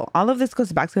dad's fault. All of this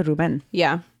goes back to Ruben.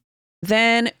 Yeah.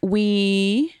 Then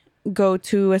we go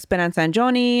to Esperanza and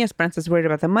Johnny. Esperanza's worried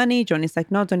about the money. Johnny's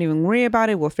like, no, don't even worry about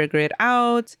it. We'll figure it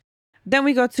out. Then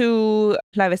we go to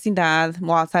La Vecindad.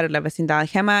 Well, outside of La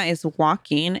Vecindad, Gemma is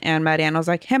walking and Mariano's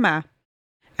like, Gemma.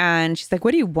 And she's like,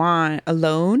 what do you want? A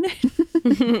loan?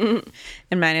 And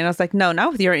Mariano's like, no,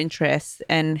 not with your interests.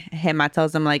 And Gemma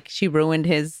tells him like she ruined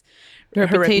her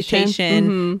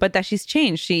reputation, but that she's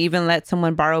changed. She even let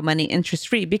someone borrow money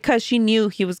interest-free because she knew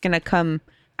he was going to come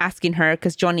asking her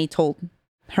because Johnny told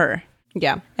her.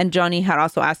 Yeah. And Johnny had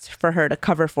also asked for her to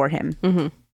cover for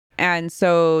him. And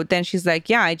so then she's like,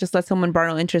 yeah, I just let someone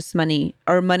borrow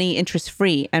money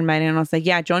interest-free. And Mariano's like,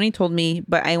 yeah, Johnny told me,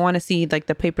 but I want to see like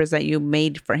the papers that you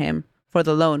made for him for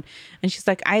the loan. And she's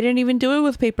like, I didn't even do it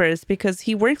with papers because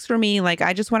he works for me. Like,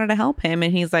 I just wanted to help him.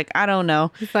 And he's like, I don't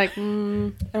know. He's like,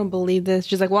 I don't believe this.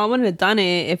 She's like, well, I wouldn't have done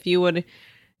it if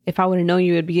I would have known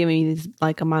you would be giving me this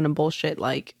like amount of bullshit.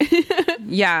 Like,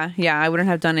 yeah, I wouldn't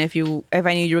have done it if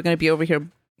I knew you were going to be over here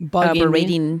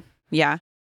berating. Me. Yeah.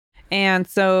 And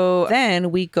so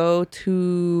then we go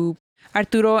to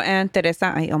Arturo and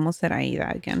Teresa. I almost said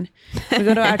Aida again. We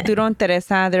go to Arturo and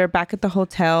Teresa. They're back at the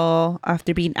hotel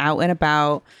after being out and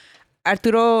about.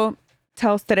 Arturo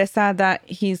tells Teresa that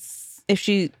if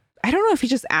she I don't know if he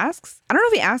just asks. I don't know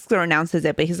if he asks or announces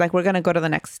it, but he's like, we're going to go to the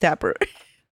next step. Or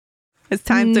it's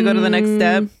time to go to the next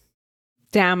step.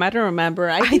 Damn, I don't remember.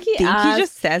 I think he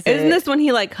just says it. Isn't this when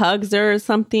he like hugs her or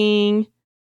something?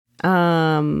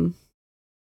 And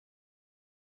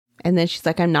then she's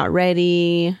like, I'm not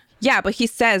ready. Yeah, but he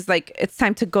says like, it's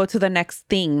time to go to the next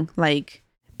thing. Like,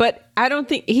 but I don't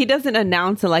think he doesn't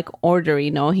announce it like order,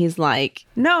 you know? He's like,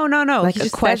 no. Like he a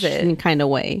just question kind of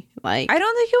way. Like, I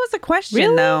don't think it was a question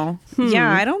really? though.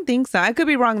 Yeah, I don't think so. I could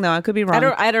be wrong though. I could be wrong.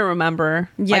 I don't remember.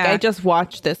 Yeah. Like I just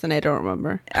watched this and I don't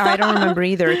remember. I don't remember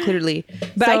either, clearly.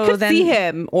 But I could see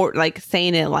him or like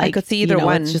saying it like, I could see either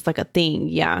one. It's just like a thing.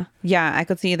 Yeah. Yeah, I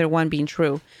could see either one being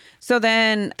true. So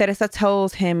then Teresa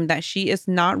tells him that she is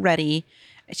not ready.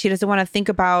 She doesn't want to think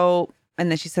about, and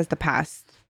then she says the past.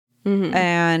 Mm-hmm.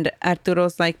 And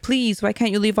Arturo's like, please, why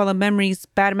can't you leave all the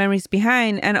bad memories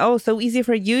behind? And so easy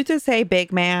for you to say,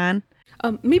 big man.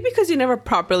 Maybe because you never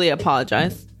properly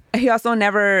apologized. He also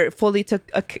never fully took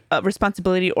a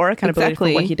responsibility or accountability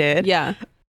for what he did. Yeah.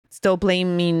 Still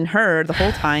blaming her the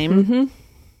whole time. Mm-hmm.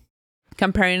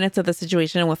 Comparing it to the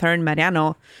situation with her and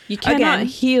Mariano. You cannot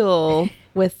heal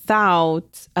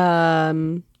without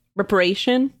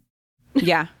reparation.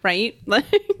 Yeah. Right? And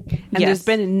there's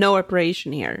been no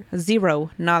reparation here. Zero.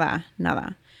 Nada.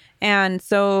 And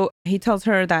so he tells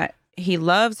her that he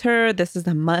loves her. This is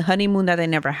the honeymoon that they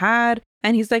never had.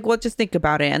 And he's like, well, just think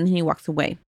about it. And he walks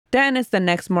away. Then it's the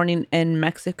next morning in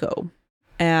Mexico.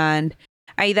 And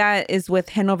Aida is with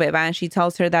Genoveva and she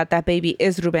tells her that baby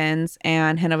is Ruben's.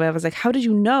 And Genoveva's like, how did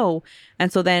you know?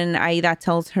 And so then Aida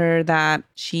tells her that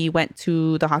she went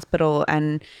to the hospital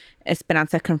and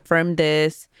Esperanza confirmed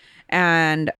this.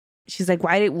 And she's like,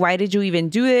 why did you even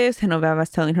do this? Genoveva's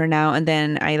telling her now. And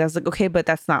then Aida's like, okay, but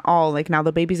that's not all. Like, now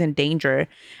the baby's in danger.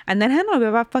 And then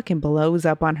Genoveva fucking blows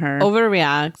up on her.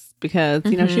 Overreacts because,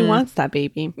 you know, she wants that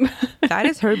baby. That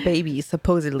is her baby,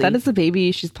 supposedly. That is the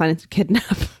baby she's planning to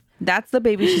kidnap. That's the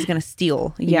baby she's going to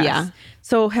steal. Yes. Yeah.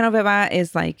 So Genoveva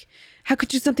is like, how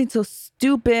could you do something so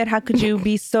stupid? How could you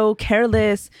be so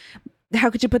careless? How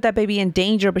could you put that baby in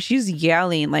danger? But she's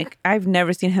yelling. Like, I've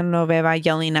never seen Genoveva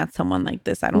yelling at someone like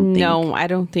this, I don't think. No, I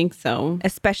don't think so.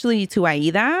 Especially to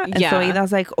Aida. And so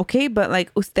Aida's like, okay, but like,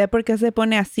 ¿usted por qué se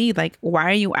pone así? Like, why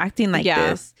are you acting like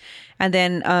this? And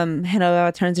then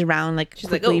Genoveva turns around, like, she's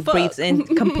quickly like, breathes in,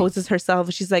 composes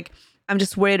herself. She's like, I'm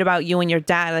just worried about you and your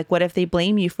dad. Like, what if they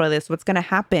blame you for this? What's going to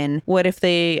happen? What if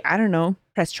they, I don't know,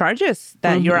 press charges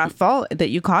that you're at fault, that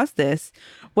you caused this?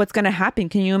 What's going to happen?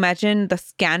 Can you imagine the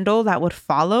scandal that would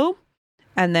follow?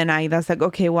 And then Aida's like,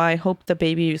 okay, well, I hope the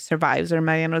baby survives or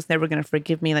Mariano's never going to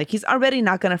forgive me. Like, he's already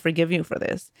not going to forgive you for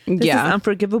this. This is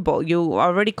unforgivable. You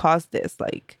already caused this.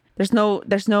 Like, there's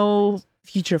no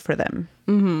future for them.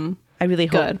 Mm-hmm. I really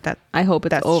hope that. I hope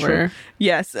it's over. True.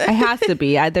 Yes. It has to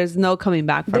be. There's no coming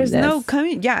back from this. There's no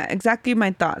coming. Yeah, exactly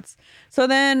my thoughts. So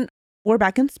then we're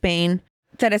back in Spain.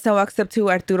 Teresa walks up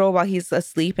to Arturo while he's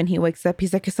asleep and he wakes up.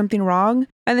 He's like, is something wrong?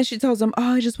 And then she tells him,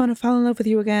 oh, I just want to fall in love with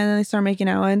you again. And they start making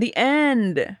out. And the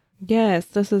end. Yes,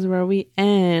 this is where we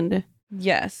end.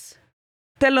 Yes.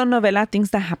 Telenovela things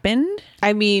that happened.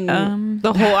 I mean,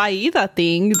 the whole Aida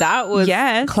thing, that was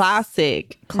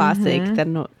classic.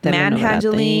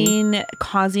 Manhandling,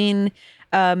 causing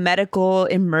a medical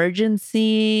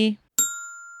emergency.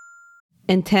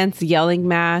 Intense yelling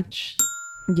match.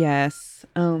 Yes.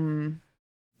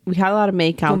 We had a lot of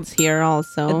makeouts here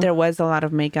also. There was a lot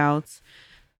of makeouts.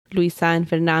 Luisa and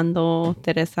Fernando,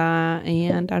 Teresa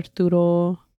and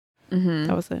Arturo. Mm-hmm.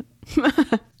 That was it.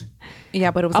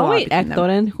 Yeah, but it was a lot Hector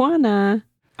and Juana.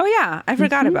 Oh, yeah. I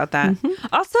forgot about that. Mm-hmm.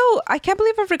 Also, I can't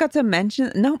believe I forgot to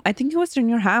mention. No, I think it was in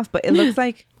your half, but it looks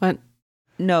like. What?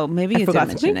 No, maybe you didn't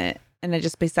mention it. And I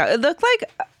just spaced out. It looked like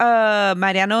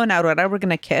Mariano and Aurora were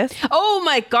going to kiss. Oh,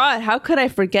 my God. How could I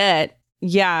forget?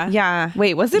 Yeah. Yeah.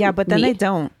 Wait, was it? Yeah, but then they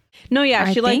don't. No,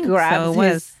 yeah. She like grabs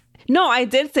his. No, I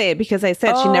did say it because I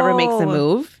said she never makes a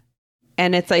move.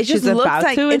 And it's like she's about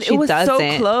to and she doesn't.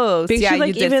 So close. Because yeah, she, like,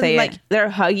 you did even say like it. They're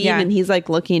hugging and he's like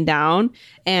looking down.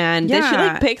 And then she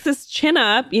like picks his chin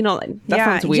up. You know, like, that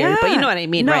sounds weird. But you know what I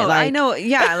mean, right? Like, I know.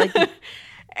 Yeah. Like.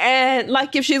 And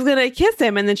like if she's gonna kiss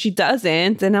him and then she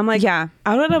doesn't, and I'm like, I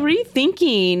don't know, what are you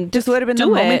thinking? Just would have been the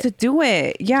moment to do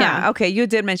it. Yeah. Okay, you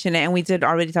did mention it, and we did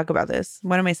already talk about this.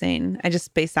 What am I saying? I just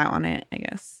spaced out on it, I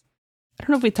guess. I don't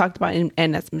know if we talked about it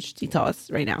in as much detail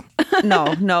as right now.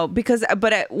 no, because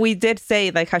we did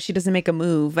say like how she doesn't make a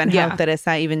move and how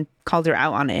Teresa even called her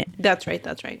out on it. That's right.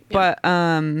 Yeah. But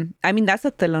I mean that's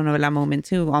a telenovela moment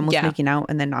too, almost making out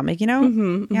and then not making out.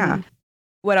 Mm-hmm, yeah. Mm-hmm.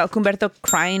 What else? Humberto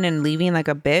crying and leaving like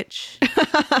a bitch.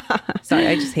 Sorry,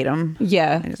 I just hate him.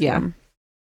 Yeah. Hate him.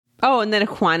 Oh, and then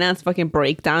Juana's fucking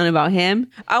breakdown about him.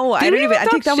 Oh, I don't even. I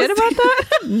think that shit was about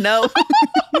that. No.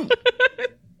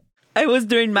 I was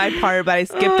doing my part, but I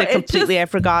skipped it completely. I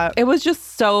forgot. It was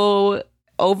just so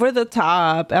over the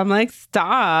top. I'm like,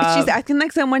 stop. She's acting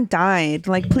like someone died.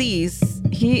 Like, please.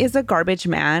 He is a garbage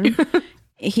man.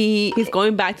 He's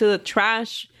going back to the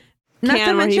trash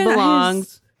can where he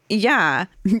belongs. Yeah.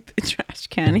 The trash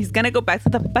can. He's gonna go back to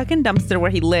the fucking dumpster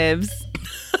where he lives.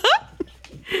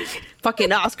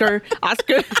 Fucking Oscar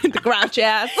the grouchy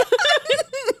ass.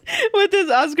 With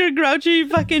his Oscar grouchy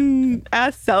fucking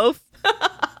ass self.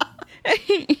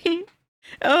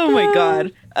 Oh my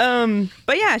god.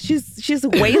 But yeah, she's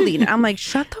wailing. I'm like,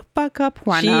 shut the fuck up,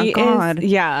 Juana. God.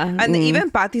 Yeah. And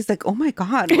even Pati's like, oh my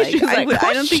god. Like,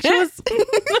 I don't think she was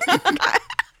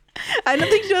I don't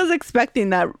think she was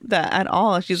expecting that at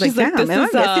all. She's like, damn, am I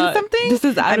missing something? This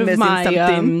is out of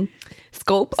my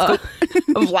scope of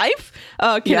life.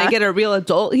 Can I get a real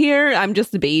adult here? I'm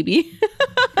just a baby.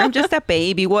 I'm just a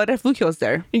baby. What if Lucio's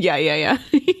there? Yeah.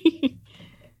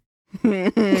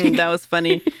 That was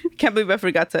funny. Can't believe I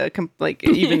forgot to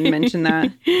even mention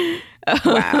that.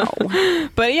 Wow.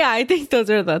 But yeah, I think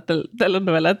those are the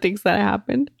telenovela things that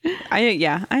happened. I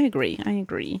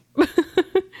agree.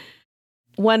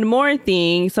 One more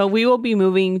thing. So we will be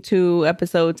moving to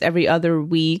episodes every other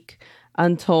week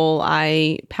until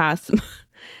I pass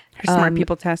her smart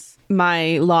people test,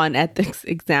 my law and ethics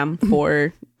exam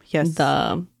for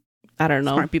the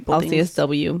smart people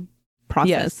LCSW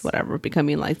process, whatever,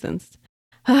 becoming licensed.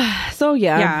 So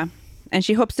yeah, and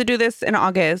she hopes to do this in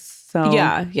August. So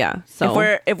yeah.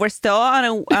 So if we're still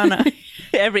on a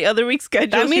every other week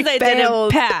schedule, that means I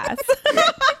didn't pass.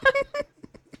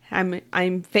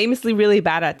 I'm famously really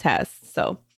bad at tests,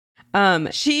 so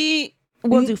she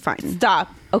will do fine.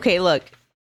 Stop. Okay, look,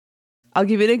 I'll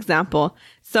give you an example.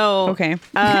 So okay,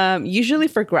 usually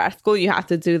for grad school you have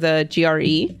to do the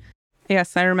GRE.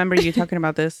 Yes, I remember you talking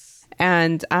about this.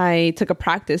 And I took a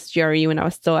practice GRE when I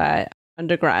was still at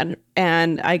undergrad,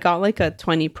 and I got like a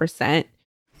 20%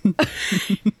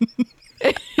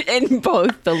 in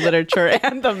both the literature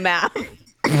and the math.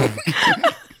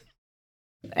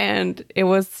 And it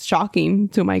was shocking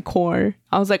to my core.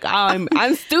 I was like, oh,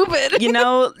 I'm stupid.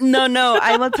 No.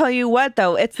 I will tell you what,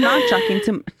 though. It's not shocking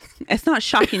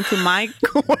to my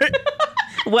core.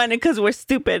 One, because we're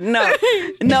stupid. No,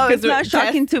 it's not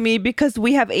shocking to me because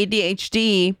we have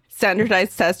ADHD.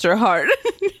 Standardized tests are hard.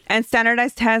 And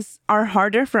standardized tests are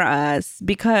harder for us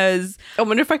because... I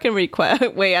wonder if I can wait,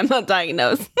 I'm not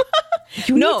diagnosed.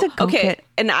 You need to go get...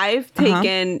 And I've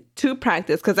taken two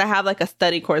practice because I have like a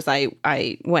study course. I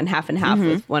went half and half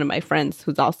with one of my friends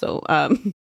who's also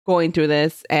going through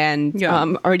this and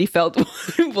already failed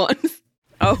once.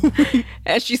 Oh,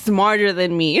 and she's smarter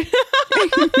than me.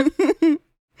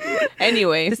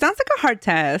 Anyway, it sounds like a hard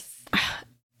test.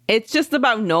 It's just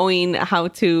about knowing how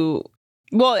to.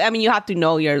 Well, I mean, you have to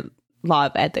know your law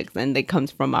of ethics, and it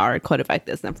comes from our code of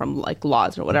ethics and from like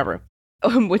laws or whatever,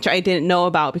 which I didn't know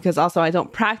about because also I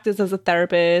don't practice as a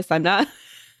therapist. I'm not.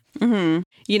 What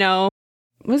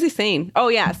was he saying? Oh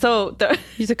yeah, so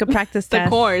you took a practice the test.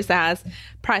 course has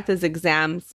practice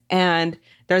exams, and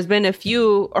there's been a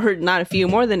few, or not a few,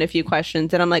 more than a few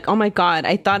questions, and I'm like, oh my god,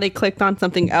 I thought I clicked on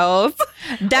something else.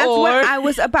 That's what I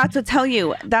was about to tell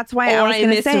you. That's why I was going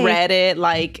to say. Or I misread it.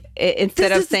 Like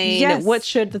instead of saying what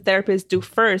should the therapist do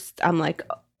first, I'm like,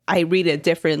 I read it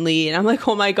differently, and I'm like,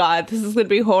 oh my god, this is going to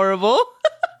be horrible.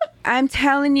 I'm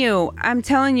telling you,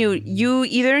 you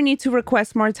either need to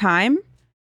request more time.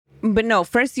 But no,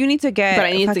 first you need to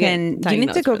get you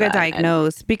need to go get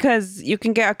diagnosed because you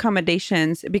can get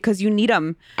accommodations because you need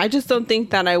them. I just don't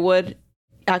think that I would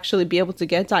actually be able to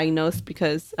get diagnosed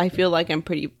because I feel like I'm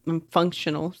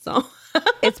functional. So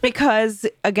it's because,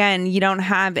 again, you don't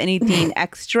have anything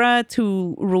extra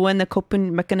to ruin the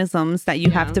coping mechanisms that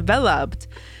you have developed.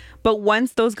 But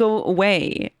once those go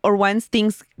away, or once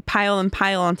things pile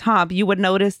on top, you would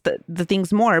notice the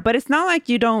things more. But it's not like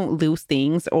you don't lose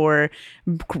things or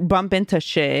bump into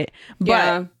shit.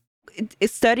 But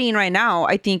it's studying right now,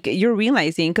 I think you're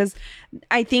realizing, because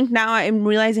I think now I'm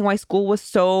realizing why school was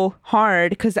so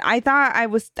hard. Because I thought I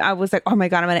was like, oh my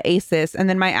God, I'm going to ace this. And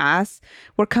then my ass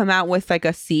would come out with like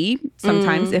a C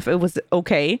sometimes if it was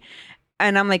okay.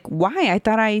 And I'm like, why? I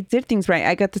thought I did things right.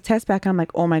 I got the test back. And I'm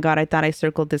like, oh my God, I thought I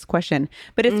circled this question.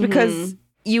 But it's because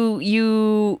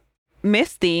you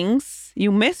miss things.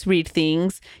 You misread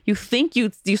things. You think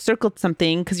you circled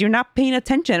something because you're not paying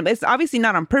attention. But it's obviously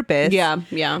not on purpose.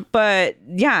 Yeah. But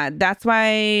yeah, that's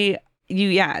why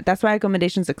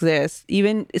accommodations exist.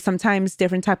 Even sometimes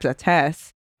different types of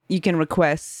tests you can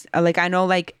request. Like I know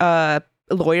like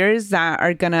lawyers that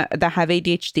have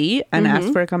ADHD and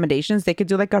ask for accommodations, they could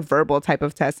do like a verbal type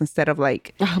of test instead of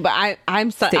like. But I'm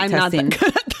not that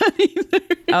good at that either.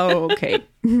 Oh, okay.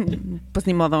 Pues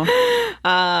ni modo.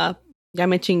 Ya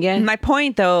me chingué. My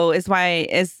point though is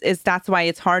that's why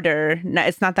it's harder.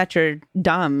 It's not that you're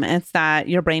dumb. It's that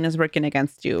your brain is working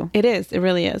against you. It is. It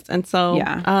really is. And so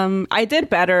I did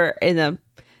better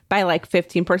by like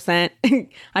 15%.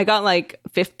 I got like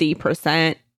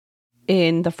 50%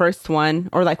 in the first one,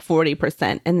 or like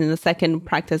 40%. And then the second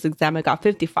practice exam, I got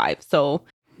 55. So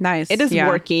nice. It is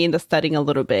working, the studying a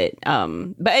little bit.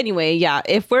 But anyway, yeah,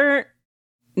 if we're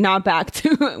not back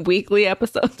to weekly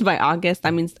episodes by August,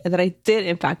 that means that I did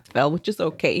in fact fail, which is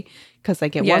okay because I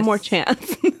get one more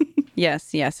chance.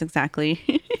 Yes,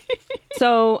 exactly.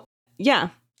 So yeah,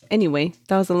 anyway,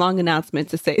 that was a long announcement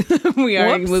to say that we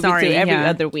are moving to every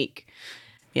other week.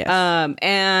 Yes.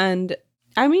 And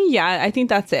I mean, yeah, I think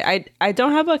that's it. I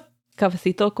don't have a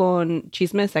cafecito con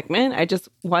chisme segment. I just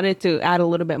wanted to add a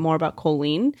little bit more about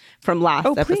Colleen from last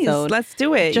episode. Please, let's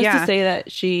do it. Just to say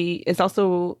that she is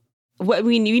also,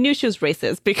 we knew she was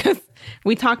racist because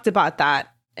we talked about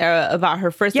that, about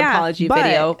her first apology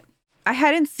video. I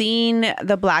hadn't seen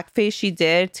the blackface she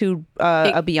did to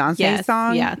a Beyonce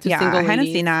song. Yeah, I hadn't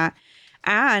seen that.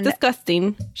 And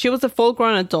disgusting. She was a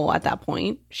full-grown adult at that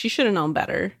point. She should have known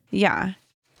better. Yeah.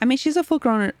 I mean, she's a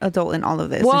full-grown adult in all of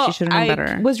this, and she should have known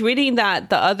better. I was reading that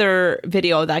the other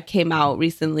video that came out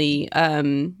recently,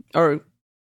 it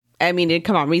didn't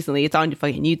come out recently. It's on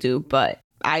fucking YouTube, but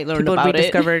I learned about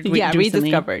it.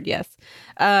 Rediscovered, yes.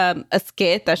 A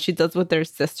skit that she does with her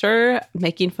sister,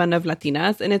 making fun of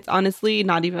Latinas, and it's honestly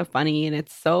not even funny, and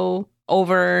it's so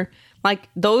over. Like,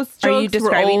 those jokes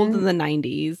were old in the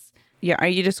 90s. Yeah, are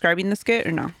you describing the skit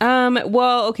or no?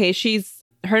 Well, okay, her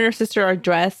and her sister are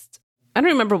dressed. I don't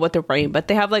remember what they're wearing, but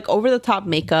they have like over the top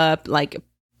makeup, like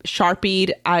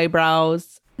Sharpied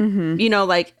eyebrows,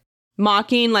 like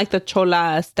mocking like the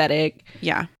chola aesthetic.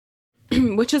 Yeah.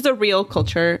 Which is a real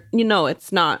culture.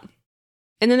 It's not.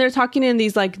 And then they're talking in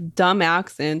these like dumb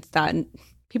accents that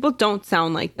people don't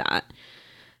sound like that.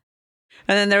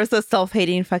 And then there was the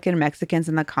self-hating fucking Mexicans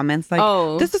in the comments like,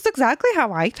 oh, this is exactly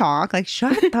how I talk. Like,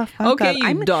 shut the fuck okay, up.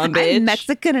 I'm dumb bitch. I'm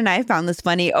Mexican and I found this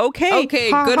funny. Okay,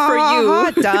 good for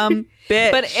you. Dumb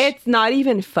bitch. But it's not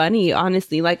even funny,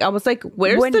 honestly. Like, I was like,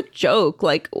 where's the joke?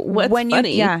 Like, what's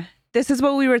funny? This is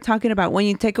what we were talking about. When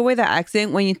you take away the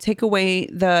accent, when you take away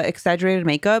the exaggerated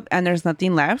makeup and there's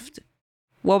nothing left,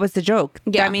 what was the joke?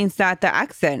 Yeah. That means that the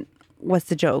accent was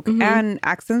the joke. And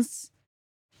accents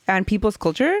and people's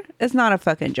culture is not a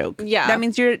fucking joke. Yeah. That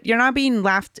means you're not being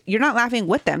laughed. You're not laughing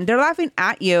with them. They're laughing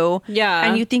at you. Yeah.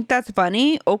 And you think that's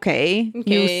funny? Okay.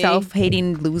 You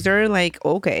self-hating loser. Like,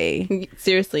 okay.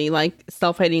 Seriously, like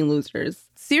self-hating losers.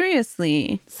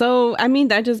 Seriously. So, I mean,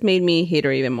 that just made me hate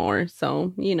her even more.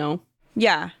 So,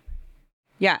 Yeah.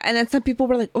 Yeah. And then some people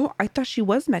were like, oh, I thought she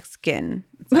was Mexican.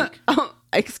 It's like, oh,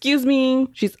 excuse me.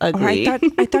 She's ugly.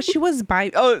 I thought she was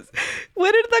bi. Oh,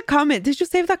 what did the comment? Did you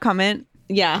save that comment?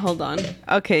 Yeah, hold on.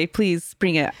 Okay, please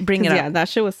bring it up. Yeah, that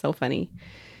shit was so funny.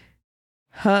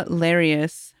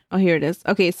 Hilarious. Oh, here it is.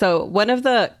 Okay, so one of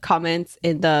the comments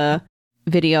in the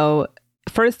video,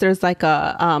 first there's like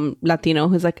a Latino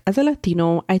who's like, as a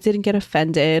Latino, I didn't get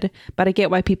offended, but I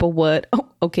get why people would. Oh,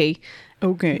 okay.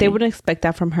 Okay. They wouldn't expect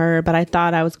that from her, but I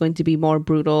thought I was going to be more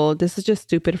brutal. This is just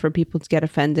stupid for people to get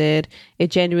offended.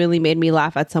 It genuinely made me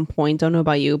laugh at some point. Don't know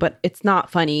about you, but it's not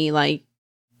funny. Like,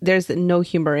 there's no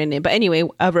humor in it. But anyway,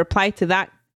 a reply to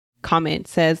that comment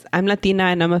says, I'm Latina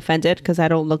and I'm offended because I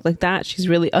don't look like that. She's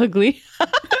really ugly.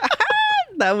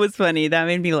 That was funny. That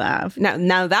made me laugh.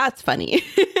 Now that's funny.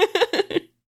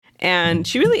 And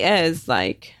she really is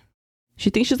like, she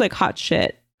thinks she's like hot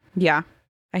shit. Yeah.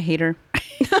 I hate her.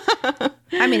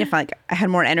 I mean, if like I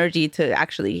had more energy to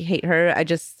actually hate her, I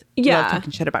just love talking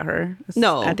shit about her.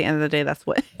 No. At the end of the day, that's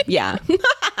what. Yeah.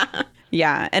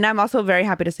 Yeah. And I'm also very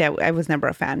happy to say I was never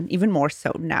a fan, even more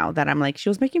so now that I'm like, she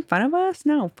was making fun of us.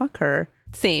 No, fuck her.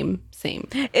 Same.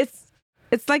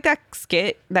 It's like that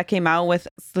skit that came out with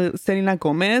Selena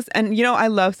Gomez. And, I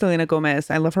love Selena Gomez.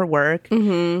 I love her work.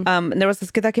 Mm-hmm. And there was a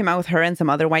skit that came out with her and some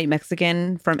other white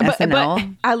Mexican from SNL.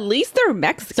 But at least they're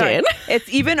Mexican. Sorry. It's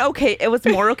even okay. It was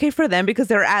more okay for them because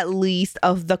they're at least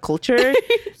of the culture.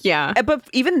 Yeah. But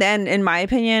even then, in my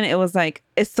opinion, it was like,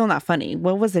 it's still not funny.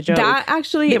 What was the joke? That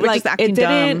actually, like, it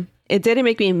didn't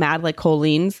make me mad like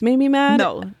Colleen's made me mad.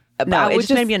 No, it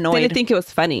just made me annoyed. I didn't think it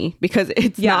was funny because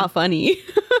it's not funny.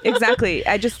 Exactly.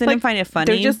 I just didn't find it funny.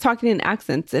 They're just talking in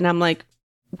accents, and I'm like,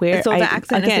 where? So the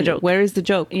accent is the joke. Where is the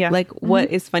joke? Yeah. Like,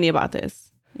 what is funny about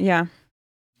this? Yeah.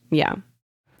 Yeah.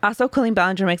 Also, Colleen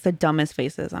Ballinger makes the dumbest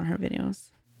faces on her videos.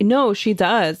 No, she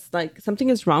does. Like, something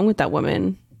is wrong with that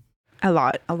woman. A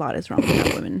lot is wrong with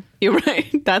that woman. You're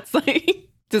right. That's like,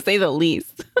 to say the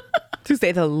least. To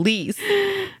say the least.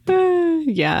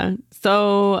 Yeah.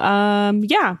 So,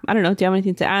 yeah, I don't know. Do you have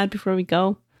anything to add before we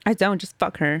go? I don't. Just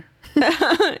fuck her.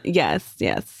 Yes.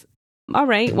 All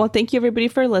right. Well, thank you everybody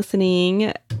for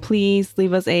listening. Please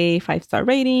leave us a 5-star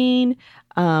rating.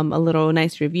 A little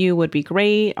nice review would be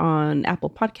great on Apple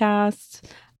Podcasts.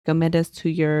 Recommend us to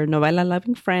your novela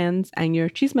loving friends and your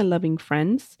chisme loving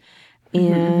friends.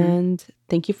 And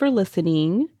thank you for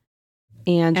listening.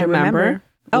 And remember.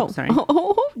 Oh, sorry.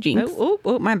 Jinx.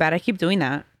 Oh, my bad. I keep doing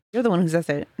that. You're the one who says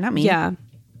it, not me. Yeah,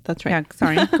 that's right. Yeah,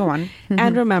 sorry. Go on.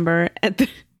 And remember,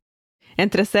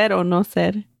 entre ser o no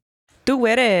ser. Tú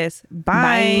eres.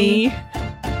 Bye. Bye.